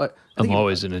involved. But I I'm think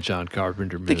always in a John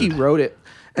Carpenter mood. I think he wrote it.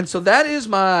 And so that is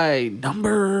my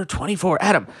number 24.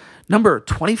 Adam, number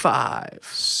 25.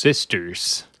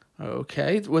 Sisters.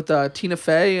 Okay, with Tina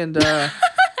Fey and Amy and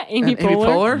Amy Poehler.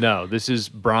 Poehler. No, this is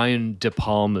Brian De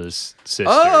Palma's Sisters.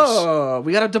 Oh,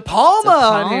 we got a De Palma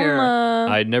on here.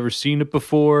 I'd never seen it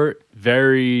before.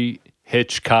 Very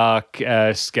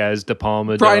Hitchcock-esque as De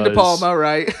Palma Brian does. De Palma,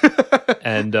 right?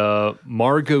 And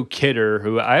Margot Kidder,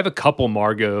 who I have a couple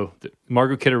Margot.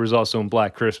 Margot Kidder was also in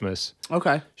Black Christmas.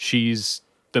 Okay. She's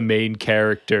the main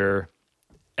character,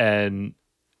 and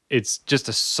it's just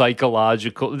a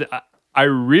psychological. I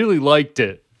really liked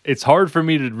it. It's hard for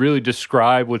me to really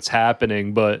describe what's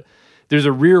happening, but there's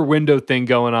a rear window thing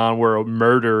going on where a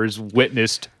murder is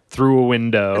witnessed through a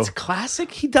window. It's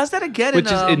classic. He does that again.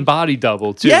 Which is in Body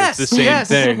Double too. Yes, it's the same yes.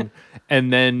 thing.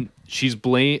 And then she's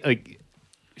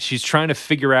she's trying to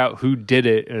figure out who did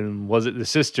it, and was it the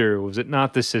sister? Was it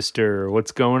not the sister?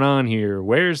 What's going on here?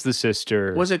 Where's the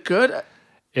sister? Was it good?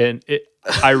 And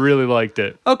I really liked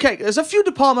it. Okay, there's a few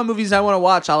De Palma movies I want to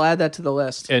watch. I'll add that to the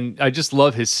list. And I just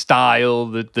love his style,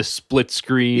 the split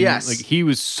screen. Yes. Like he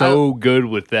was so good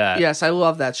with that. Yes, I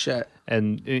love that shit.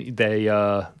 And they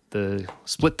the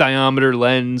split diameter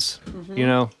lens, you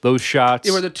know, those shots.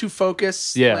 Yeah, where the two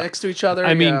focus Yeah. next to each other.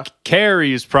 I mean, yeah.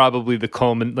 Carrie is probably the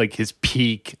culmin, like his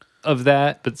peak of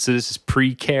that. But so this is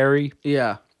pre-Carrie.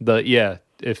 Yeah. But yeah,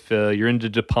 if you're into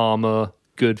De Palma,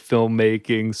 good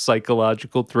filmmaking,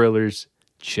 psychological thrillers,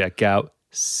 check out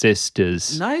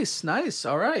Sisters. Nice, nice.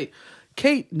 All right.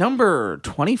 Kate, number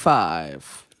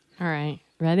 25. All right.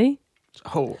 Ready?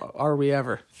 Oh, are we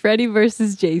ever? Freddy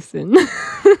versus Jason.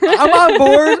 I'm on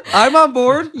board. I'm on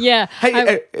board. Yeah.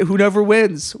 Hey, who never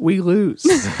wins, we lose.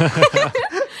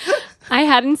 I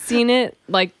hadn't seen it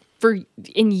like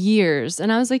in years,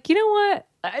 and I was like, you know what?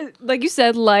 Like you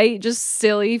said, light, just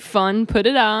silly, fun. Put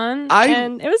it on,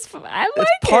 and it was. I like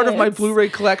it's part of my Blu-ray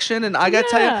collection, and I gotta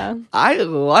tell you, I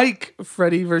like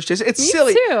Freddy vs. Jason. It's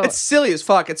silly. Too. It's silly as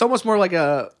fuck. It's almost more like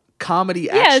a comedy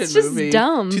action Yeah, it's just movie.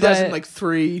 dumb,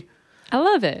 2003. I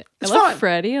love it. It's I love fun.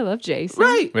 Freddy. I love Jason.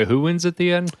 Right. Wait, who wins at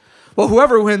the end? Well,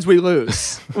 whoever wins, we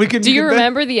lose. We can. Do you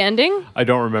remember the ending? I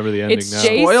don't remember the ending It's now.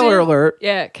 Jason. Spoiler alert.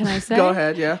 Yeah, can I say? Go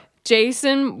ahead. Yeah.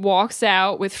 Jason walks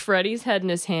out with Freddy's head in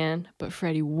his hand, but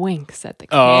Freddy winks at the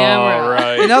Oh, camera.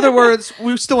 right. In other words,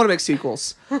 we still want to make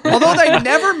sequels. Although they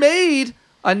never made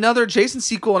another Jason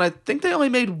sequel, and I think they only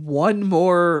made one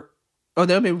more. Oh,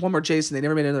 they only made one more Jason. They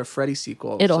never made another Freddy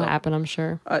sequel. It'll happen, I'm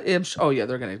sure. Oh yeah,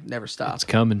 they're gonna never stop. It's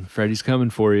coming. Freddy's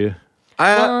coming for you.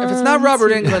 If it's not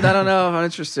Robert Englund, I don't know if I'm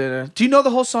interested. Do you know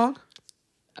the whole song?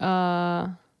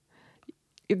 Do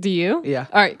you? Yeah.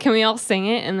 All right, can we all sing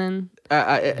it and then?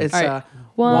 It's All right.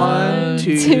 1,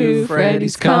 2,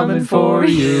 Freddy's coming for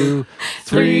you.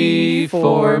 3,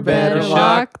 4, better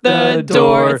lock the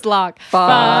door. It's locked.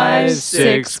 5,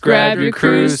 6, grab your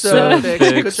crucifix.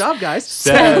 crucifix. Good job, guys.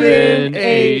 7,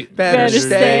 8, better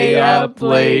stay up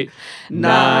late.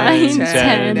 9,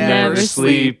 10, never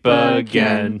sleep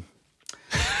again.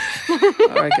 All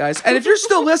right, guys. And if you're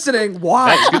still listening,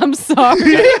 why? I'm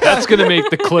sorry. That's going to make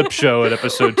the clip show at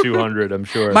episode 200, I'm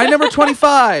sure. My number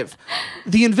 25,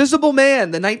 The Invisible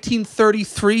Man, the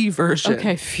 1933 version.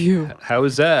 Okay, phew. How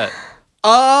is that?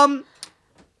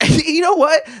 You know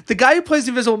what? The guy who plays the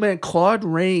Invisible Man, Claude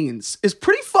Rains, is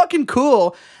pretty fucking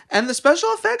cool. And the special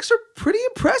effects are pretty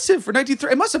impressive for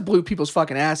 1930. It must have blew people's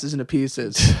fucking asses into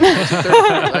pieces.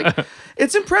 Like,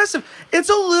 it's impressive. It's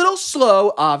a little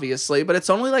slow, obviously, but it's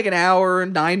only like an hour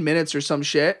and 9 minutes or some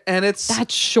shit. And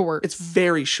That's short. it's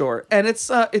very short. And I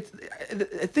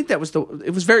think it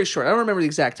was very short. I don't remember the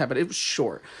exact time, but it was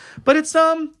short. But it's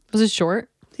Was it short?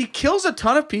 he kills a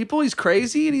ton of people. He's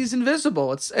crazy and he's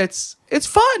invisible. It's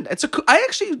fun.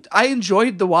 I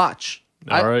enjoyed the watch.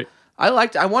 All right.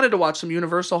 I wanted to watch some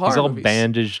Universal horror He's all movies.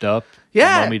 bandaged up.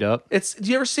 Yeah. Mummied up. Do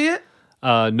you ever see it?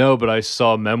 No, but I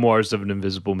saw Memoirs of an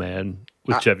Invisible Man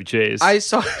with Chevy Chase. I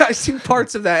seen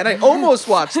parts of that and I almost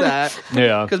watched that.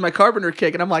 Yeah. Because my Carpenter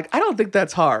kick, and I'm like, I don't think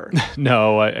that's hard.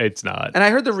 No, it's not. And I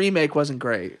heard the remake wasn't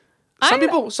great. Some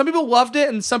people loved it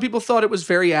and some people thought it was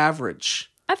very average.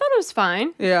 I thought it was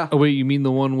fine. Yeah. Oh, wait, you mean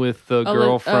the one with the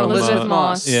girl from... Elizabeth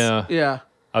Moss. Yeah. Yeah.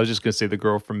 I was just going to say the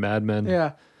girl from Mad Men.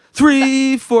 Yeah.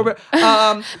 3, 4.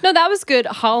 No, that was good.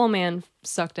 Hollow Man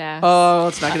sucked ass. Oh,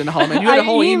 let's not get into Hollow Man. You had a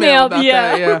whole email about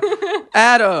that. Yeah.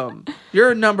 Adam,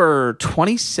 you're number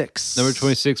 26. Number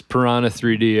 26, Piranha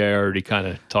 3D. I already kind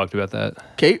of talked about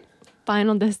that. Kate?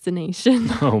 Final Destination.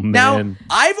 Oh, man. Now,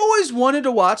 I've always wanted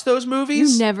to watch those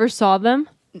movies. You never saw them?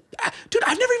 Dude,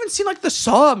 I've never even seen like the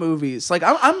Saw movies. Like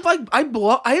I'm like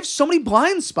I have so many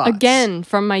blind spots. Again,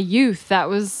 from my youth, that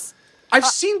was... I've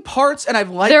seen parts and I've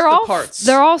liked They're the all parts.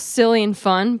 they're all silly and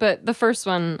fun, but the first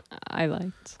one I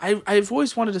liked. I've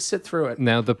always wanted to sit through it.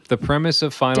 Now, the premise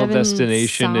of Final Devin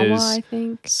Destination Sawa, is I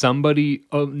think. somebody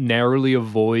narrowly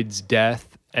avoids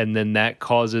death, and then that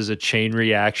causes a chain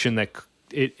reaction that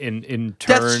it in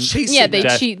turn... That's chasing. Yeah, they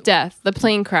Death. cheat death. The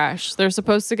plane crash. They're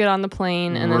supposed to get on the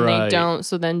plane, and then they Right. don't,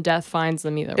 so then death finds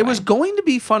them either way. It was going to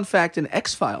be fun fact an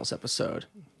X-Files episode.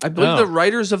 I believe Oh. the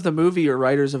writers of the movie are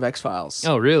writers of X-Files.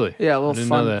 Oh, really? Yeah, a I little didn't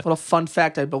fun know that. little fun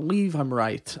fact. I believe I'm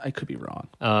right. I could be wrong.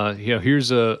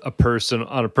 Here's a person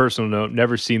on a personal note.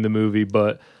 Never seen the movie,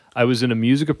 but I was in a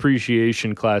music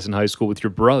appreciation class in high school with your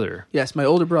brother, Yes, my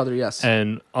older brother, yes.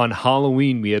 and on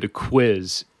Halloween we had a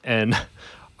quiz, and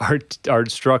our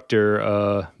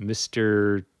instructor,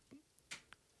 Mr.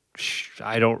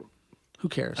 I don't. Who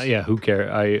cares? Yeah, who cares?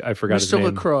 I forgot his Mr. name.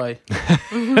 LaCroix.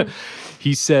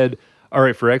 He said, "All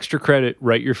right, for extra credit,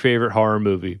 write your favorite horror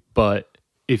movie, but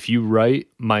if you write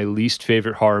my least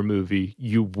favorite horror movie,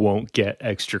 you won't get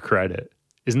extra credit."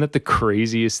 Isn't that the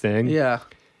craziest thing? Yeah.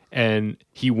 And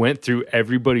he went through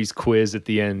everybody's quiz at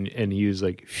the end, and he was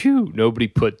like, "Phew, nobody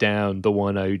put down the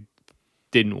one I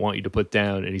didn't want you to put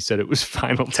down." And he said it was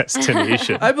Final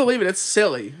Destination. I believe it. It's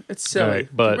silly. It's silly. Right,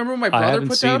 but Do you remember what my brother I haven't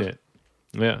put seen down? it.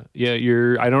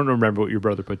 Yeah. I don't remember what your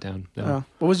brother put down. No.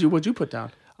 What'd you put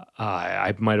down?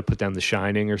 I might have put down The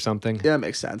Shining or something. Yeah, that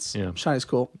makes sense. Yeah. Shiny's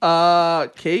cool.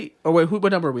 Kate? Oh, wait,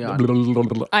 what number are we on?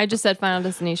 I just said Final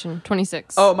Destination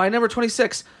 26. Oh, my number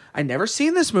 26. I never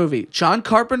seen this movie. John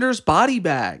Carpenter's Body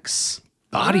Bags.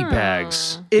 Body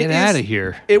bags. It Get out of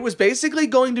here. It was basically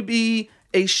going to be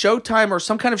a Showtime or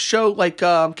some kind of show like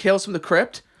Tales from the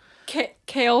Crypt.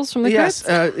 Kales from the Yes,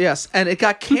 Crypt? yes. And it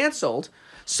got canceled.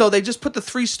 So they just put the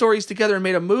 3 stories together and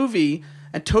made a movie.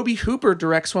 and Toby Hooper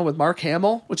directs one with Mark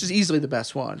Hamill, which is easily the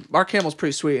best one. Mark Hamill's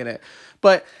pretty sweet in it.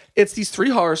 But it's these 3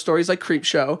 horror stories like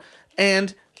Creepshow,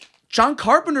 and John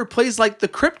Carpenter plays like the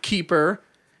crypt keeper.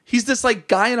 He's this like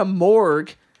guy in a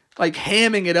morgue, like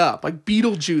hamming it up, like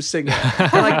Beetlejuicing it,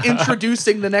 and like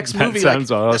introducing the next movie.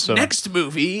 Sounds like, awesome. This next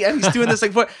movie, and he's doing this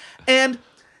like, and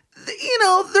you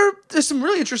know, there's some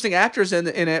really interesting actors in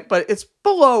it, but it's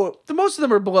below. Most of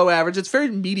them are below average. It's very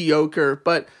mediocre,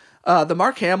 but the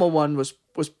Mark Hamill one was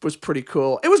pretty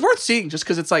cool. It was worth seeing just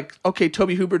because it's like, okay,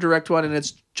 Toby Hooper direct one, and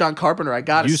it's John Carpenter. I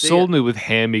gotta see it. You sold me with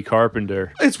Hammy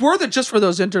Carpenter. It's worth it just for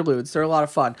those interludes. They're a lot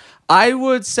of fun. I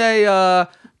would say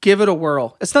give it a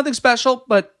whirl. It's nothing special,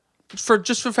 but for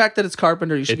the fact that it's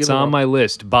Carpenter, you should give it a whirl. It's on my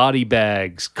list. Body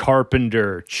Bags,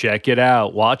 Carpenter. Check it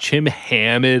out. Watch him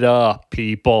ham it up,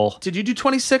 people. Did you do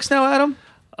 26 now, Adam?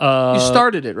 You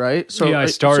started it, right? So, yeah, I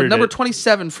started So number it.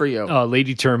 27 for you.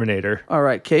 Lady Terminator. All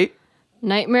right, Kate.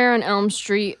 Nightmare on Elm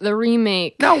Street, the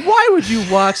remake. Now, why would you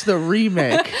watch the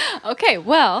remake? Okay,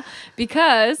 well,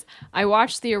 because I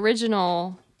watched the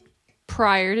original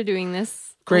prior to doing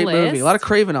this Great list. movie. A lot of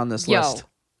Craven on this list.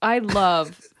 I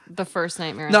love the first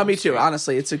Nightmare on No, Elm me too. Street.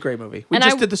 Honestly, it's a great movie. We And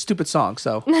just I- did the stupid song,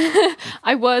 so.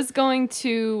 I was going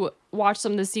to watch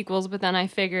some of the sequels, but then I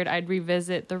figured I'd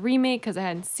revisit the remake because I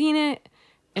hadn't seen it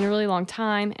in a really long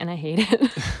time, and I hate it.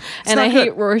 And not I good.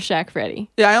 hate Rorschach Freddy.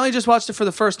 Yeah, I only just watched it for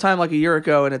the first time like a year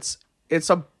ago, and it's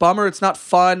a bummer. It's not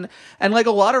fun. And like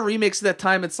a lot of remakes at that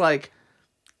time, it's like,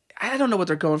 I don't know what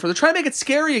they're going for. They're trying to make it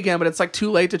scary again, but it's like too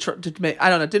late to make. I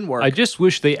don't know. It didn't work. I just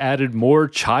wish they added more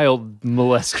child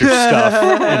molester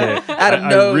stuff in it. Adam I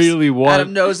knows. really want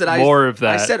Adam knows that more of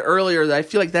that. I said earlier that I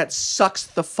feel like that sucks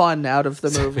the fun out of the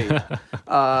movie.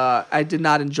 I did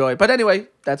not enjoy it. But anyway,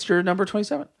 that's your number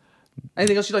 27.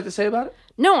 Anything else you'd like to say about it?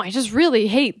 No, I just really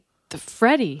hate the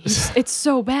Freddy. It's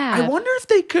so bad. I wonder if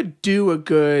they could do a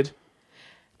good.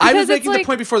 I was Because it's making the like-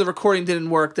 point before the recording didn't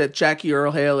work that Jackie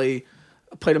Earle Haley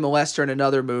played a molester in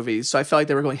another movie, so I felt like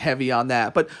they were going heavy on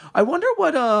that. But I wonder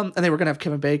what and they were gonna have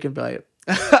Kevin Bacon play it.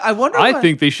 I wonder. I what,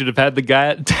 think they should have had the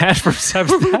guy dad from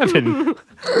Seventh Heaven.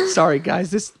 Sorry,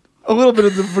 guys. A little bit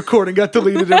of the recording got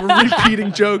deleted and we're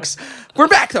repeating jokes. We're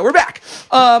back though. We're back.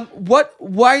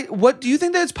 What do you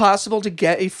think that it's possible to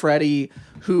get a Freddy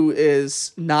who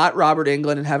is not Robert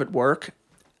Englund and have it work?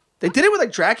 They did it with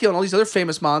like Dracula and all these other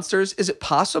famous monsters. Is it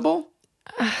possible?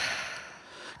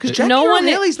 Because Jackie No Earle one-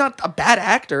 Haley's not a bad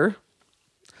actor.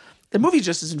 The movie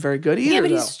just isn't very good either. yeah, but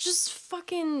though. he's just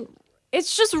fucking.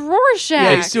 It's just Rorschach.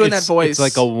 Yeah, he's doing that It's- voice. It's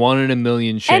like a 1 in a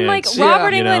million chance. And like Yeah.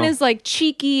 Robert You Englund know? is like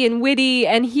cheeky and witty,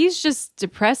 and he's just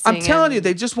depressing. I'm telling and- you,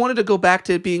 they just wanted to go back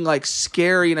to it being like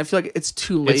scary, and I feel like it's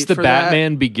too late. It's the for that.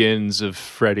 Batman Begins of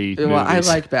Freddy Well, I movies.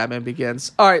 like Batman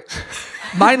Begins. All right,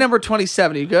 my number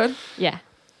 27. Are you good? Yeah.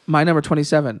 My number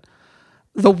 27.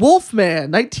 The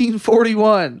Wolfman,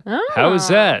 1941. How is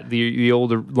that? The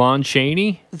older Lon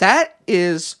Chaney? That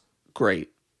is great.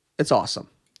 It's awesome.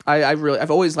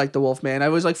 I've always liked The Wolfman. I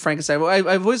always like Frankenstein.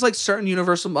 I've always liked certain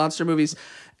Universal monster movies,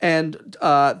 and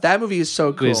that movie is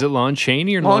so cool. Is it Lon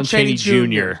Chaney or Lon Chaney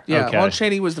Jr.? Yeah, Okay. Lon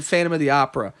Chaney was the Phantom of the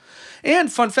Opera.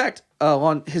 And fun fact,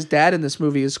 his dad in this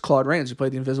movie is Claude Rains, who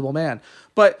played the Invisible Man.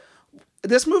 But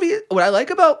this movie, what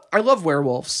I love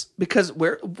werewolves because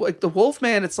like the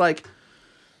Wolfman, it's like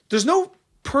there's no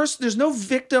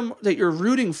victim that you're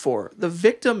rooting for. The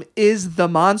victim is the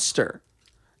monster.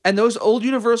 And those old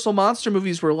Universal monster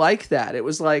movies were like that. It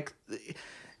was like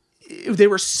they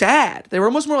were sad. They were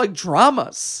almost more like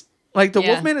dramas. Like the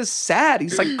Yeah. Wolfman is sad.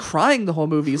 He's like crying the whole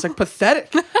movie. He's like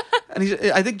pathetic. And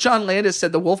I think John Landis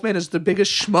said the Wolfman is the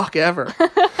biggest schmuck ever.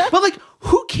 But like,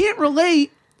 who can't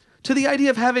relate to the idea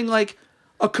of having like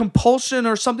a compulsion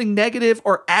or something negative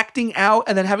or acting out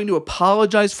and then having to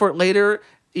apologize for it later,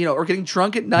 or getting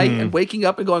drunk at night and waking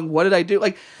up and going, what did I do?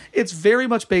 Like, it's very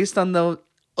much based on the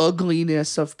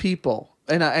ugliness of people.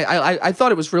 And I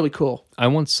thought it was really cool. I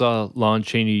once saw Lon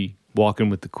Chaney walking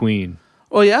with the Queen.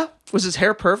 Oh, yeah? Was his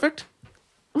hair perfect?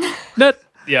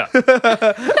 Yeah.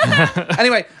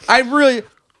 Anyway, I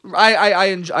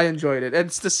enjoyed it.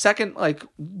 It's the second like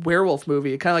werewolf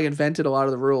movie. It kind of like invented a lot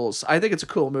of the rules. I think it's a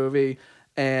cool movie,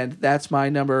 and that's my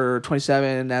number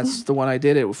 27. That's the one I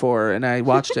did it for, and I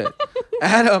watched it.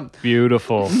 Adam,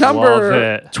 Beautiful. Love number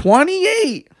it.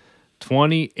 28.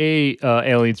 28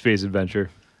 Alien Space Adventure.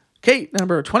 Kate,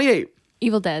 number 28.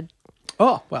 Evil Dead,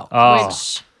 Oh, well.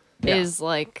 which Yeah. is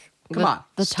like Come on.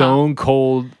 the Stone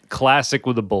cold classic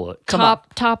with a bullet. Come on.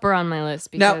 topper on my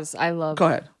list Now, because I love. Go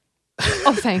ahead.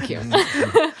 Oh, thank you.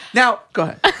 Now, go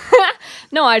ahead.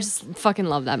 No, I just fucking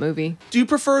love that movie. Do you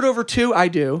prefer it over 2? I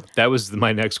do. That was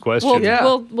my next question. We'll, Yeah.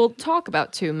 we'll talk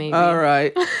about 2 maybe. All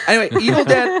right. Anyway, Evil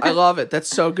Dead, I love it. That's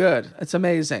so good. It's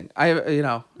amazing.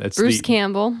 That's Bruce the,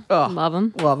 Campbell. Oh, Love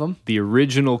him. Love him. the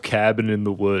original Cabin in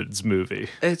the Woods movie.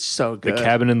 It's so The good.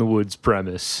 Cabin in the Woods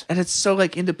premise. And it's so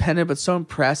like independent, but so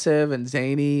impressive and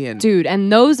zany and Dude,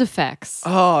 and those effects.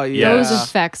 oh yeah. Those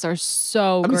effects are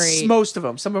so I mean, great. most of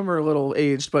them. Some of them are a little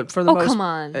aged, but for the Oh, most, come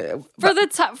on. for For the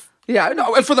top. yeah, I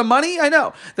know. And for the money, I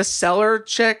know the Cellar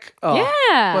chick. Oh,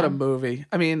 Yeah. what a movie!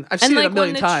 I mean, I've And seen like it a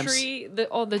million when the times. tree,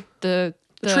 the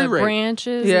tree ring.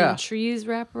 branches Yeah. and the trees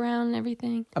wrap around and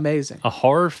everything. Amazing. A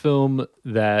horror film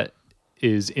that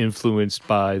is influenced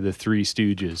by the Three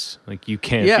Stooges. Like, you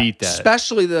can't Yeah, beat that.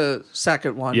 especially the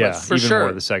second one. Yeah, but for even sure.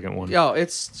 more the second one. Yo,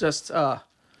 it's just.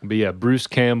 But yeah, Bruce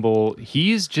Campbell, he's He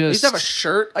used just... to have a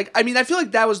shirt. Like, I mean, I feel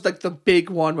like that was like the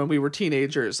big one when we were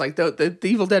teenagers. Like the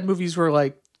Evil Dead movies were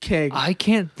like king. I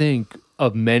can't think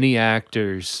of many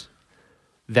actors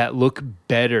that look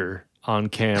better on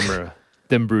camera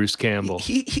than Bruce Campbell.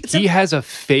 He has a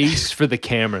face for the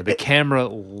camera. The camera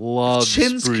loves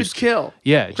Chins Bruce. could kill.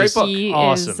 Yeah, Great he's book. He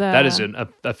awesome. is, That is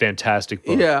a fantastic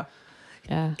book. Yeah.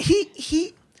 Yeah.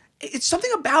 He it's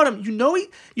something about him. You know,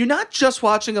 you're not just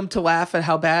watching him to laugh at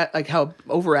how bad, like how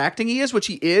overacting he is, which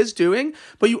he is doing,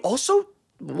 but you also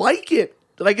like it.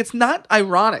 Like, it's not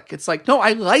ironic. It's like, no,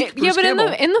 I like Bruce Yeah, but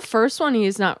Campbell. in the first one,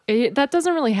 he's not. That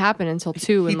doesn't really happen until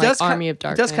 2 in like Army of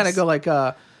Darkness. He does kind of go like,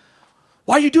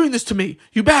 why are you doing this to me,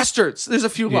 you bastards? There's a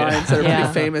few lines that are Yeah.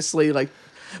 pretty famously like,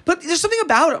 but there's something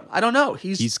about him. I don't know.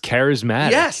 He's charismatic.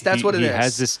 Yes, that's what it is. is. He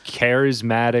has this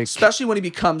charismatic... Especially when he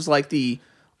becomes like the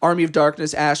Army of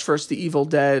Darkness, Ash vs. the Evil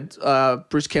Dead,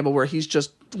 Bruce Campbell, where he's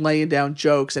just laying down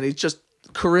jokes and he's just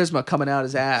charisma coming out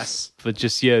his ass. But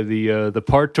just, yeah, the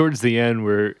part towards the end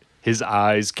where his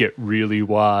eyes get really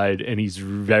wide and he's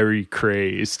very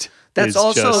crazed. That's is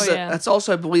also just- that's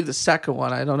also, I believe, the second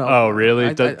one. I don't know. Oh, really? I-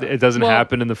 It doesn't Well,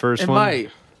 happen in the first it one? might.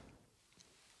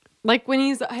 like when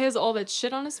he has all that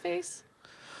shit on his face.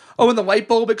 Oh, when the light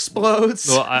bulb explodes.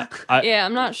 Well, I, Yeah,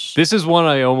 I'm not sure. this is one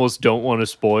I almost don't want to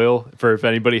spoil for if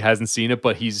anybody hasn't seen it,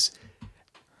 but he's...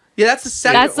 Yeah, that's the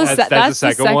second. That's the one. that's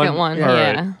the second one. All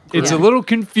right. Yeah. It's a little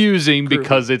confusing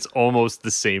because it's almost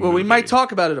the same Well, we movie. might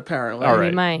talk about it apparently. All We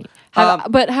right. might.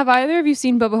 But have either of you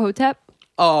seen Bubba Hotep?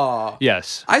 Oh,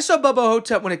 Yes. I saw Bubba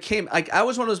Hotep when it came. Like, I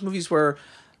was one of those movies where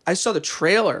I saw the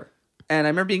trailer, and I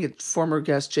remember being at former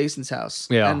guest Jason's house,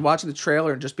 Yeah. and watching the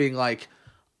trailer and just being like,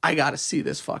 I got to see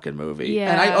this fucking movie.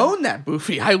 Yeah. And I own that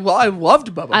movie. I loved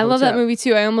Bubba Hotep. I love that movie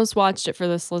too. I almost watched it for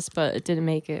this list, but it didn't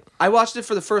make it. I watched it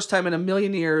for the first time in a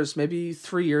million years, maybe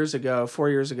 4 years ago,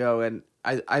 and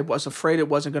I was afraid it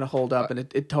wasn't going to hold up, and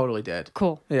it totally did.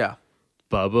 Cool. Yeah.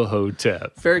 Bubba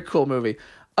Hotep. Very cool movie.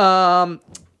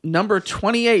 Number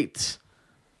 28,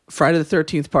 Friday the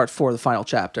 13th, Part 4, the final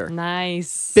chapter.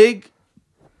 Nice.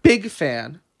 Big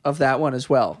fan of that one as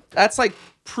well. That's like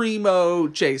primo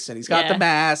Jason. He's got Yeah. the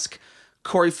mask.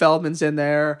 Corey Feldman's in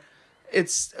there.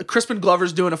 It's Crispin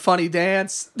Glover's doing a funny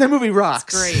dance. That movie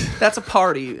rocks. great. That's a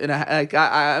party, and I'm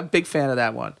a big fan of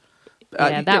that one.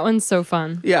 Yeah, that one's so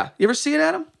fun. Yeah, you ever see it,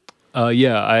 Adam?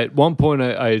 Yeah, at one point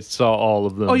I saw all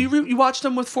of them. Oh, you watched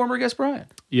them with former guest Brian.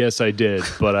 Yes, I did,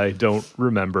 but I don't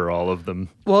remember all of them.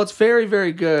 Well, it's very,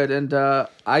 very good, and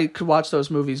I could watch those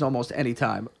movies almost any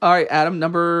time. All right, Adam,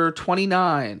 number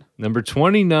 29. Number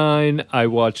 29, I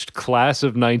watched Class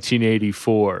of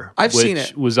 1984. I've seen which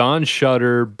it. was on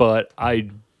Shudder, but I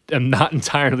am not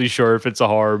entirely sure if it's a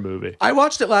horror movie. I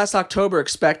watched it last October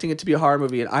expecting it to be a horror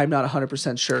movie, and I'm not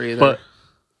 100% sure either. But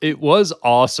it was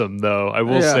awesome, though. I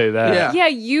will Yeah, say that. yeah. Yeah,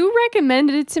 you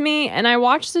recommended it to me, and I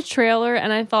watched the trailer,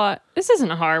 and I thought, this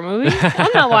isn't a horror movie. I'm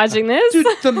not watching this. Dude,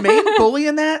 the main bully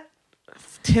in that,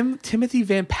 Timothy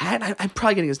Van Patten, I'm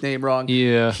probably getting his name wrong.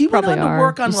 Yeah. He went Probably on to are.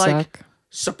 work on You like suck.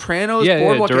 Sopranos, Yeah,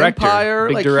 Boardwalk director. Empire.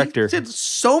 Big like, director. He did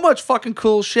so much fucking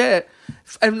cool shit.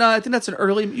 And I think that's an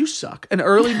early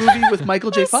movie with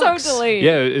Michael J. so Fox. delayed.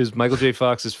 Yeah, it was Michael J.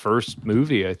 Fox's first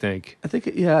movie, I think. I think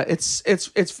it's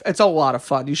a lot of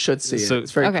fun. You should see it. So,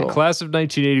 It's very Okay. cool. Class of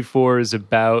 1984 is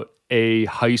about a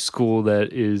high school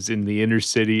that is in the inner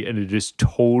city and it is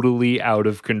totally out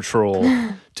of control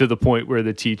to the point where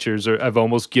the teachers have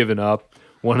almost given up.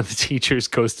 One of the teachers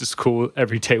goes to school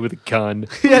every day with a gun.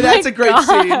 Yeah, that's a great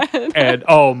scene. And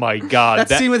oh my God,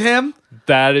 That scene with him.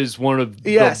 that is one of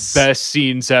Yes. the best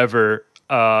scenes ever.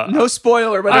 No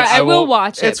spoiler, but All right, it's, I will will-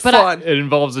 watch it. it's but fun. It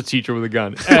involves a teacher with a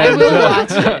gun. I will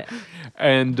watch it.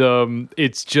 And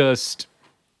it's just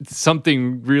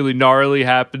something really gnarly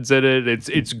happens in it.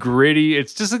 It's gritty.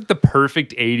 It's just like the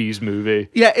perfect 80s movie.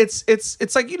 Yeah,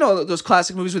 it's like, you know, those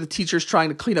classic movies where the teacher's trying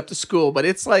to clean up the school, but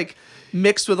it's like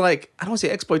mixed with like, I don't want to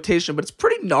say exploitation, but it's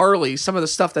pretty gnarly. Some of the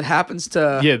stuff that happens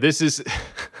to Yeah, this is.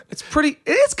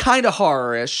 it's kind of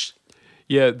horror-ish.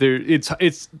 Yeah,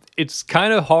 it's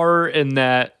kind of horror in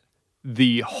that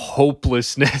the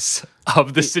hopelessness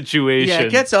of the situation. Yeah,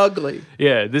 it gets ugly.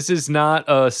 Yeah, this is not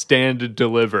a stand and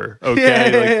deliver. Okay,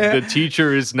 Yeah. the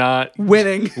teacher is not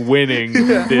Winning.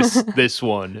 this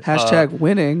one. Hashtag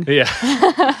winning. Yeah,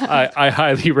 I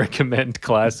highly recommend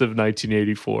Class of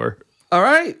 1984. All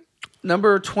right.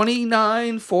 Number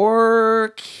 29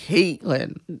 for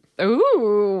Caitlin.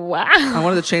 Ooh, wow. I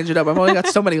wanted to change it up. I've only got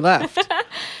so many left.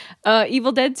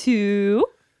 Evil Dead 2.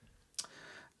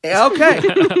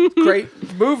 Okay. Great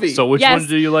movie. So which Yes. one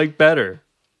do you like better?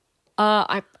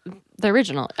 The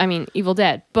original. I mean, Evil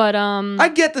Dead. But I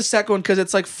get the second one because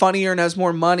it's like funnier and has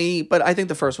more money, but I think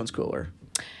the first one's cooler.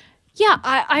 yeah,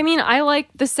 I mean, I like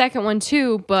the second one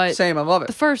too, but Same, I love it.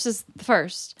 the first is the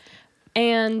first.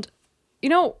 And you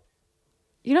know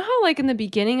how like in the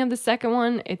beginning of the second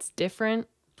one, it's different.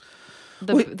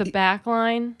 The back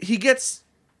line. He gets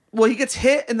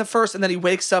hit in the first and then he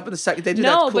wakes up in the second. They do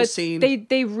that cool but scene. they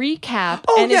recap,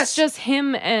 Oh, and yes. it's just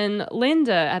him and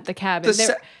Linda at the cabin. The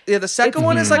second it's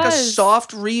one is like a because-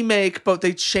 soft remake, but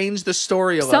they changed the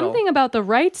story a little. Something about the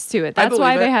rights to it. I That's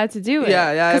why believe they it. had to do it.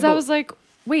 Yeah. Because I was like,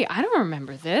 wait, I don't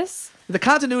remember this. The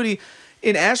continuity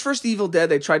in Ash vs. Evil Dead,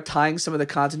 they tried tying some of the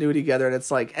continuity together, and it's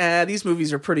like, these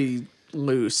movies are pretty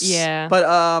loose. Yeah.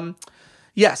 But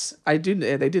yes, I do.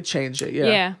 They did change it. Yeah.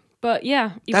 Yeah. But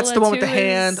yeah, Evil That's Dead the one with 2 the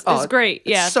hand. Is great.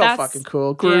 Yeah, it's so that's fucking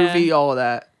cool. Groovy, yeah. all of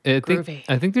that. Groovy.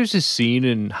 I think there's a scene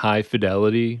in High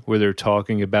Fidelity where they're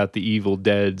talking about the Evil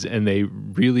Deads, and they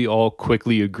really all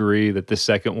quickly agree that the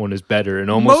second one is better,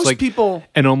 and almost Most people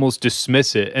and almost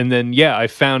dismiss it. And then I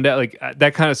found out like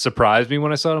that kind of surprised me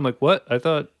when I saw it. I'm like, what? I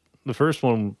thought the first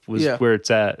one was where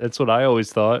it's at. That's what I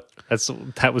always thought.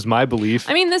 That was my belief.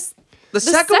 I mean, The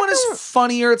second one is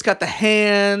funnier. It's got the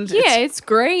hand. Yeah, it's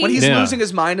great. When he's losing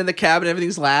his mind in the cabin,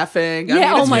 everything's laughing. Yeah, I mean,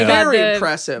 oh it's my very God,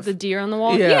 impressive. The deer on the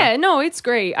wall. Yeah. Yeah, no, it's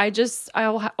great.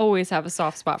 I'll always have a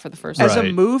soft spot for the first As one. a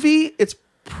Right. movie, it's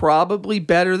probably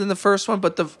better than the first one,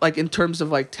 but in terms of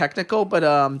like technical, but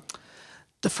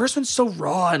the first one's so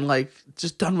raw and like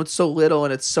just done with so little,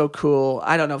 and it's so cool.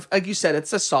 I don't know. Like you said,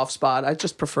 it's a soft spot. I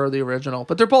just prefer the original,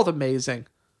 but they're both amazing.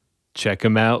 Check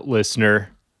them out,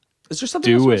 listener. Is there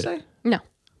something else you want to say? No.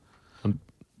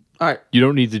 All right. You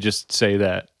don't need to just say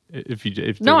that if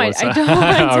No, I don't.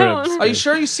 I don't. Are you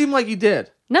sure? You seem like you did.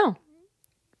 No.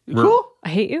 You cool? I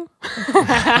hate you.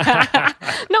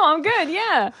 No, I'm good.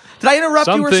 Yeah. Did I interrupt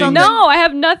you or Something- something? No, I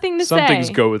have nothing to Some say. things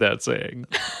go without saying.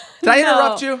 Did I No.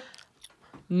 interrupt you?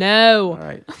 No. All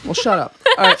right. Well, shut up.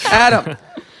 All right, Adam.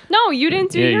 No, you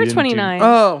didn't do Yeah, you your didn't do- 29.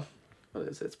 Oh, what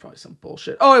is it? It's probably some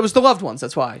bullshit. Oh, it was the loved ones.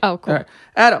 That's why. Oh, cool. All right.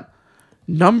 Adam,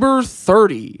 number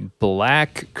 30.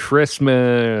 Black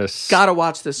Christmas. Gotta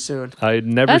watch this soon. I'd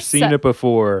never That's seen it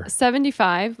before.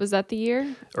 75. Was that the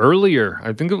year? Earlier,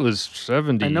 I think it was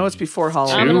 70. I know it's before I'm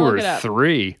Halloween. gonna two look or it up.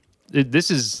 three.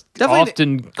 This is Definitely-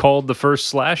 often called the first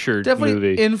slasher Definitely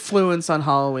movie. influence on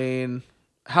Halloween.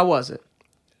 How was it?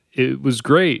 It was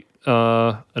great.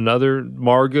 Another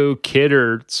Margot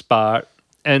Kidder spot,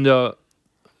 and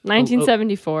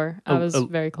 1974. I was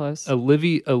very close.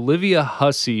 Olivia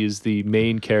Hussey is the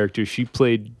main character. She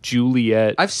played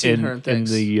Juliet. I've seen her in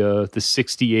things. the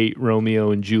 '68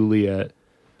 Romeo and Juliet.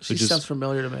 She Which is- sounds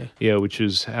familiar to me. Yeah, which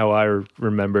is how I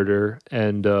remembered her.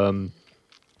 And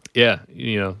yeah,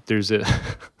 there's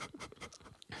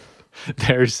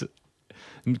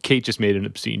Kate just made an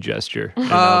obscene gesture,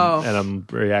 and, I'm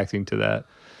reacting to that.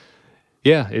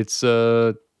 Yeah, it's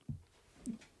a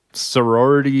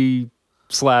sorority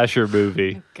slasher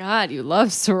movie. God, you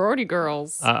love sorority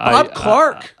girls. Bob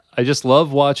Clark. I just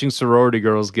love watching sorority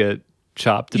girls get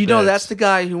chopped to You know, bits. that's the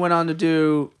guy who went on to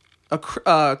do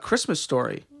a Christmas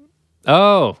Story.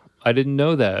 Oh, I didn't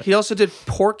know that. He also did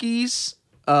Porky's,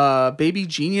 Baby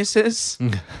Geniuses.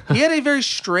 He had a very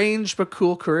strange but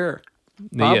cool career.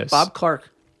 Yes. Bob Clark.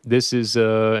 This is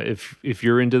if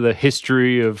you're into the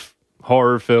history of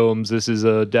horror films, this is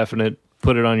a definite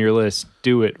put it on your list.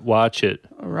 Do it. Watch it.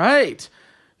 All right.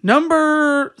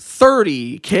 Number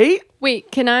 30. Kate?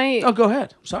 Wait, can I? Oh, go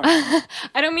ahead. Sorry.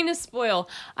 I don't mean to spoil.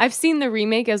 I've seen the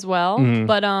remake as well,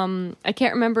 but I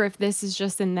can't remember if this is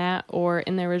just in that or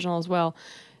in the original as well.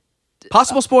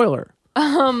 Possible spoiler.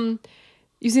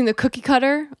 Using the cookie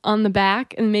cutter on the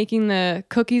back and making the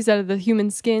cookies out of the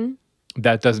human skin.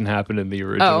 That doesn't happen in the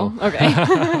original. Oh,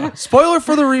 okay. Spoiler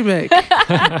for the remake.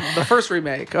 The first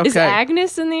remake. Okay. Is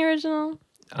Agnes in the original?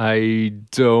 I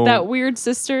don't That weird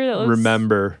sister that was...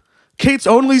 remember. Kate's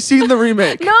only seen the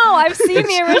remake. No, I've seen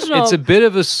the original. It's a bit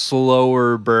of a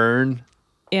slower burn.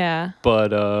 Yeah.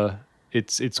 but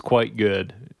it's quite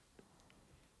good.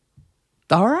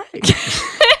 All right.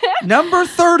 Number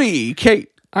 30, Kate.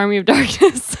 Army of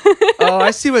Darkness. Oh,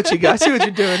 I see what you got. I see what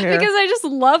you're doing here. Because I just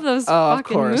love those Oh, of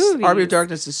fucking course. movies. Army of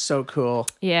Darkness is so cool.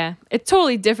 Yeah. It's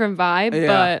totally different vibe,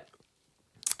 Yeah.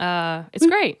 but it's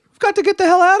great. We've got to get the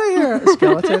hell out of here,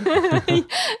 skeleton.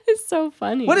 It's so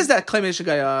funny. What is that claymation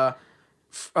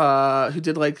guy who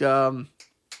did like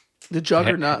the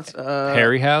Juggernaut?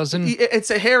 Harryhausen? It's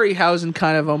a Harryhausen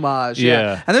kind of homage.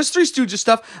 Yeah. And there's Three Stooges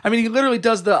stuff. I mean, he literally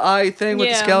does the eye thing with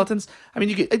the Yeah. skeletons. I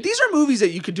mean, these are movies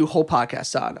that you could do whole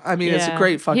podcasts on. I mean, it's a Yeah.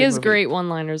 great fucking He has movie. great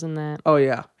one-liners in that. Oh,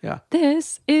 yeah. Yeah.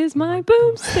 This is my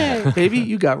boomstick. Baby,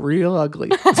 you got real ugly.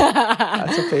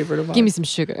 That's a favorite of mine. Give me some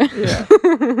sugar.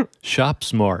 Yeah. Shop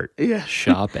smart. Yeah.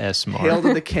 Shop S smart. Hail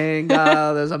to the King.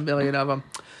 There's a million of them.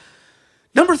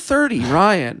 Number 30,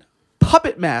 Ryan.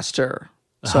 Puppet Master.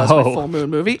 So that's my Oh. full moon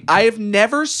movie. I have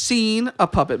never seen a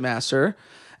Puppet Master.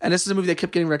 And this is a movie that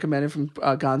kept getting recommended from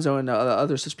Gonzo and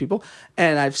other such people.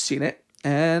 And I've seen it.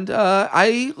 And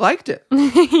I liked it.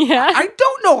 Yeah. I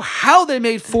don't know how they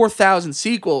made 4,000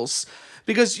 sequels.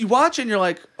 Because you watch it and you're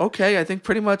like, okay, I think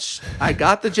pretty much I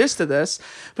got the gist of this.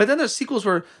 But then there's sequels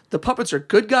where the puppets are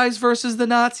good guys versus the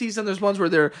Nazis, and there's ones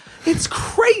where it's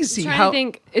crazy I'm trying how. to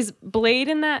think, is Blade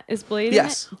in that? Is Blade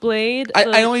Yes. in it? Blade.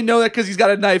 I only know that because he's got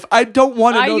a knife. I don't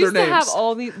want to I know their used to names. have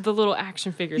all the little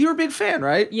action figures. You're a big fan,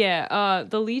 right? Yeah.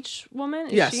 The Leech woman.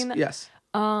 Is Yes, she in that? yes.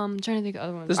 I'm trying to think of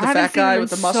other ones. There's the I haven't fat seen guy them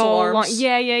with in the muscle so arms. long.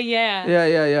 Yeah.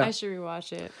 Yeah. I should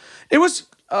rewatch it. It was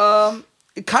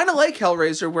kind of like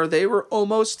Hellraiser, where they were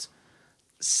almost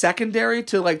secondary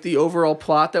to like the overall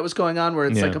plot that was going on, where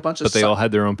it's Yeah, like a bunch of but they all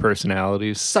had their own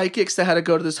personalities. psychics that had to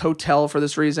go to this hotel for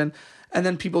this reason, and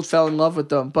then people fell in love with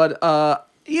them. But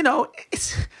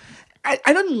it's I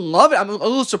didn't love it. I'm a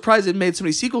little surprised it made so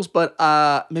many sequels, but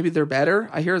maybe they're better.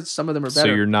 I hear some of them are better.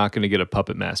 So you're not going to get a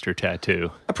Puppet Master tattoo.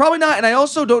 Probably not, and I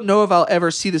also don't know if I'll ever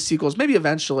see the sequels. Maybe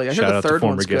eventually. I Shout hear the out to third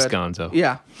former one's guest good. Gonzo.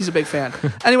 Yeah, he's a big fan.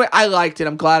 Anyway, I liked it.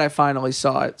 I'm glad I finally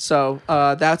saw it. So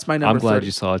that's my number. I'm glad 30.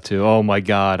 you saw it too. Oh my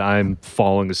God, I'm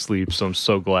falling asleep, so I'm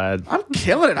so glad. I'm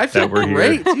killing it. I feel That we're here.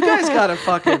 great. You guys gotta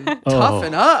fucking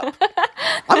toughen up.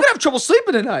 I'm gonna have trouble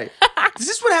sleeping tonight. This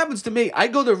is what happens to me. I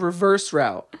go the reverse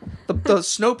route. The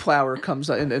snowplower comes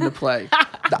into play.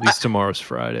 At least tomorrow's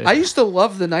Friday. I used to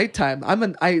love the nighttime.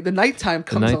 The nighttime the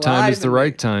comes nighttime alive is the in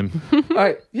right me. time. All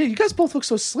right. Yeah, you guys both look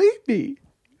so sleepy.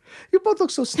 You both look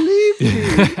so sleepy.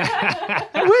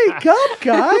 Wake up,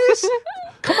 guys.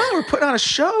 Come on, we're putting on a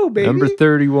show, baby. Number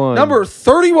 31. Number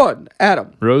 31,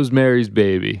 Adam. Rosemary's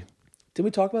Baby. Did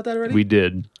we talk about that already? We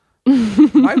did.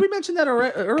 Why did we mention that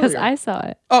earlier? Because I saw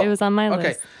it. Oh, It was on my Okay.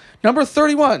 list. Number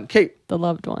 31, Kate. The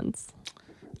Loved Ones.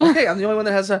 Okay, I'm the only one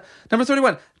that has a number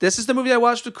 31. This is the movie I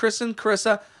watched with Chris and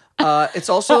Carissa. It's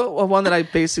also a one that I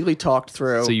basically talked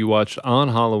through. So you watched on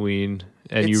Halloween,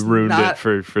 and It's you ruined not-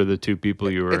 it for the two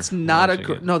people you were. It's not watching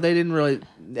it. no, they didn't really.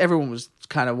 Everyone was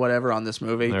kind of whatever on this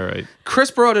movie. All right. Chris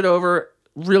brought it over.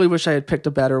 Really wish I had picked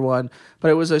a better one,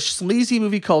 but it was a sleazy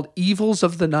movie called Evils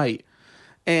of the Night,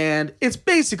 and it's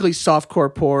basically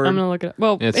softcore porn. I'm gonna look it up.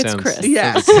 Well, It it's sounds- Chris.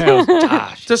 Yes.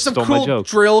 Gosh, There's some stole my cool joke.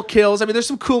 drill kills. I mean, there's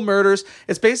some cool murders.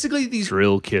 It's basically these,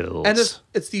 Drill kills. and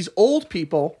it's these old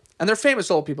people, and they're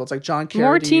famous old people. It's like John Carradine.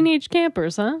 More teenage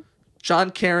campers, huh?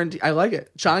 John Carradine. I like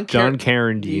it. John Carradine.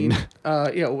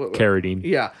 Carradine. Carradine.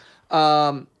 Yeah.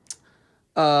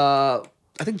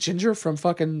 I think Ginger from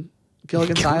fucking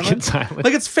Gilligan's Gilligan's Island. Island.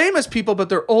 Like, it's famous people, but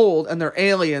they're old and they're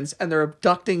aliens and they're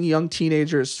abducting young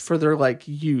teenagers for their like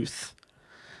youth.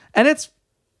 And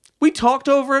we talked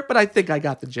over it, but I think I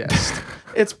got the gist.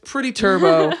 It's pretty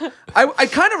turbo. I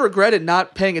kind of regretted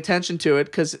not paying attention to it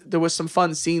because there was some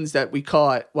fun scenes that we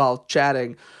caught while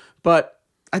chatting, but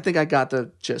I think I got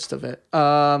the gist of it.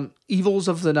 Evils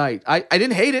of the Night. I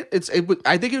didn't hate it.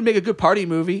 I think it would make a good party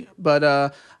movie, but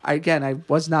I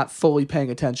was not fully paying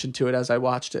attention to it as I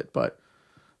watched it. But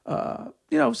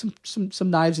some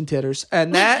knives and titters,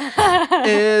 and that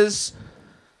is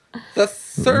the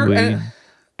third.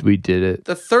 We did it.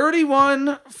 The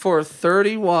 31 for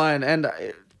 31, and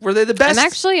were they the best? I'm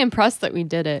actually impressed that we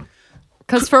did it.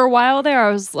 Because for a while there, I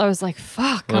was like,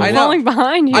 "Fuck, I'm I know. falling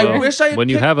behind here." I wish I had When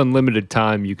you picked- have unlimited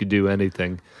time, you could do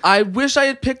anything. I wish I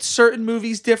had picked certain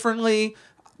movies differently,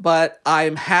 but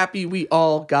I'm happy we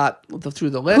all got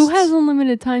through the list. Who has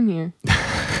unlimited time here?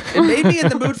 It made me in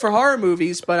the mood for horror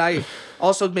movies, but I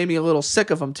also made me a little sick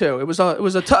of them too. It was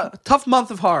a tough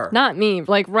month of horror. Not me.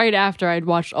 Like right after I'd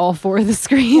watched all 4 of the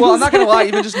screens. Well, I'm not gonna lie.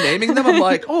 Even just naming them, I'm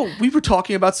like, oh, we were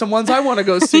talking about some ones I want to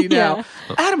go see now.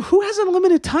 Adam, who has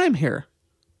unlimited time here?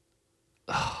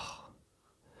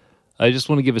 I just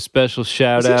want to give a special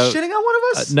shout Is he out. shitting on one of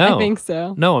topless? No, I think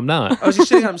so. No, I'm not. Oh, is he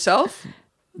shitting on himself?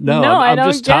 No, No, I I'm don't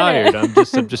just get tired.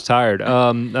 it. I'm just tired.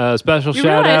 Special You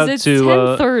shout realize out it's to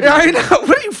 10:30. Yeah, I know.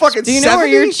 What are you fucking? Do you know where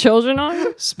 70? your children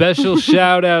are? special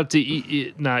shout out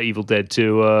to not Evil Dead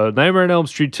 2, Nightmare on Elm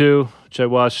Street 2, which I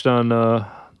watched on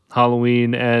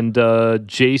Halloween, and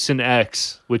Jason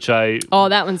X, which I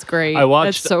That one's great. I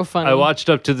watched. That's so funny. I watched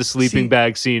up to the sleeping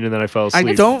bag scene and then I fell asleep.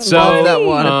 I don't So, love that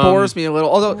one. It bores me a little.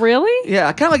 Although, Really?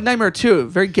 yeah, kind of like Nightmare 2,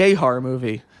 very gay horror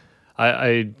movie.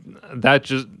 It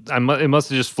must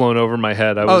have just flown over my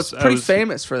head. It's pretty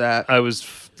famous for that.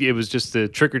 It was just the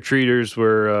trick or treaters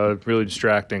were really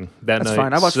distracting that That's night.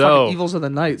 fine. I watched fucking Evils of the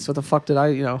Night. So what the fuck did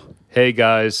I? Hey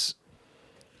guys,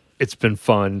 it's been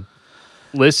fun.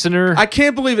 Listener, I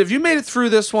can't believe it. If you made it through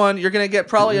this one, you're gonna get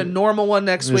probably a normal one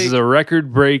next this week. is a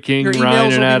record-breaking Your emails Ryan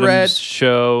will and be Adams read.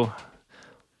 show.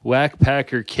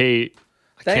 Whackpacker Kate,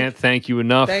 I can't thank you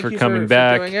enough Thank for you coming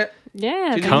back. For doing it.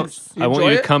 Yeah. Did you- thanks. I want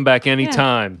you to come back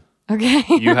anytime. Okay.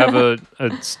 You have a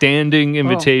standing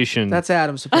invitation. That's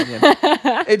Adam's opinion.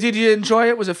 Hey, did you enjoy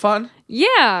it? Was it fun?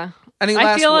 Yeah. Any I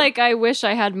last feel wo- like I wish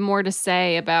I had more to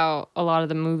say about a lot of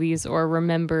the movies or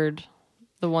remembered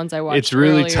the ones I watched. It's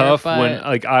really earlier, tough but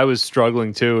when I was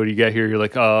struggling too. And you get here, you're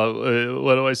like,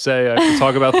 what do I say? I have to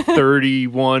talk about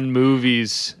 31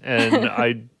 movies, and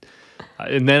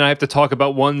then I have to talk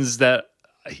about ones that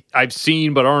I've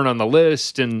seen but aren't on the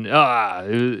list, and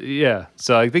yeah.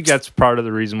 So I think that's part of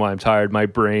the reason why I'm tired. My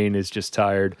brain is just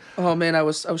tired. Oh man, I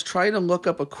was trying to look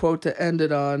up a quote to end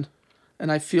it on,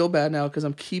 and I feel bad now because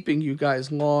I'm keeping you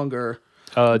guys longer.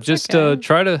 Try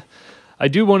to. I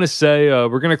do want to say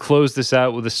we're going to close this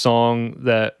out with a song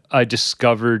that I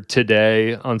discovered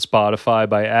today on Spotify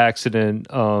by accident.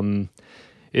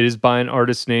 It is by an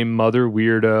artist named Mother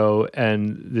Weirdo,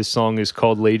 and this song is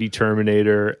called Lady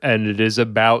Terminator, and it is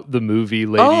about the movie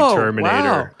Lady Terminator.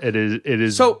 Wow. It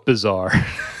is So- bizarre.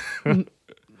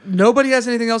 Nobody has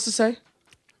anything else to say?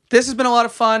 This has been a lot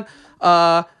of fun.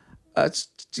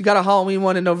 You got a Halloween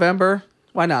one in November.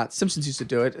 Why not? Simpsons used to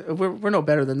do it. We're no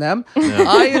better than them.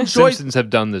 I enjoyed. Simpsons have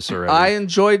done this already. I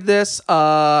enjoyed this.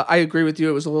 I agree with you.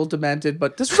 It was a little demented,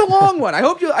 but this was a long one. I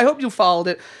hope you followed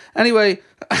it. Anyway,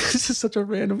 this is such a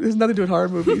random. There's nothing to do with horror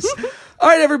movies. All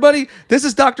right, everybody. This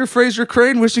is Dr. Fraser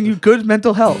Crane wishing you good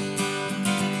mental health.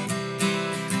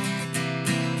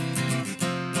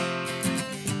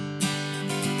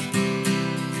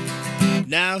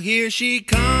 Now here she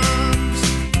comes,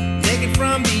 naked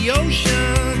from the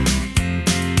ocean,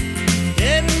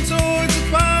 heading towards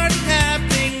a party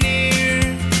happening near.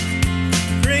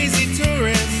 Crazy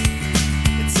tourist,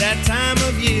 it's that time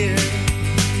of year.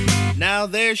 Now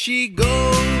there she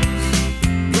goes,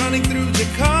 running through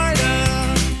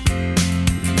Jakarta,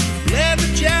 leather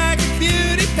jacket,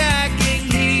 beauty packing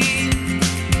heat.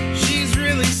 She's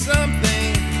really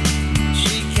something,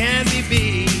 she can't be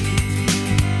beat.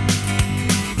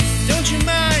 Don't you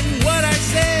mind what I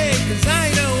say, 'cause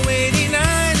I know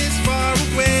 89 is far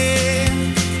away.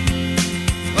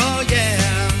 Oh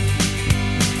yeah.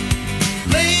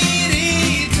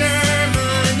 Lady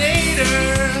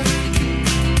Terminator,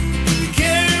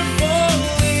 careful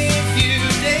if you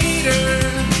date her.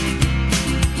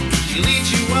 She'll eat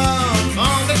you up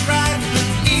on the ride with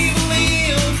evil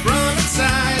eel from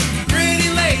inside. Pretty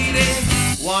lady,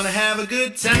 wanna have a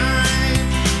good time.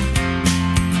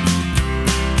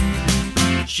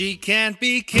 She can't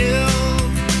be killed.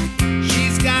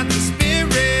 She's got the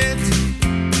spirit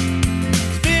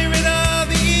of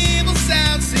the evil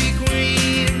South Sea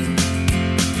Queen.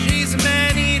 She's a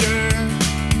man-eater,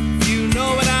 you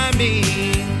know what I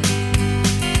mean.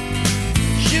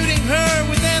 Shooting her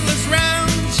with endless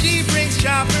rounds, she brings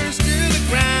choppers to the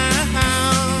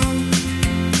ground.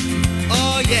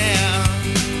 Oh yeah.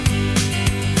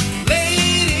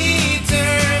 Lady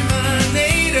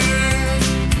Terminator,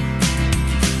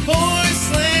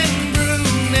 porcelain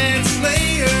brunette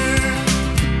slayer.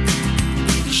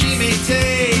 She may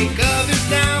take others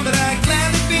down, but I'd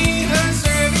gladly be her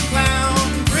serving clown.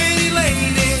 Pretty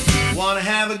lady, wanna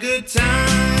have a good time.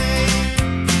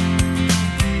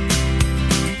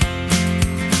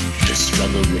 The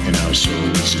struggle within our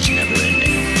souls is never ending.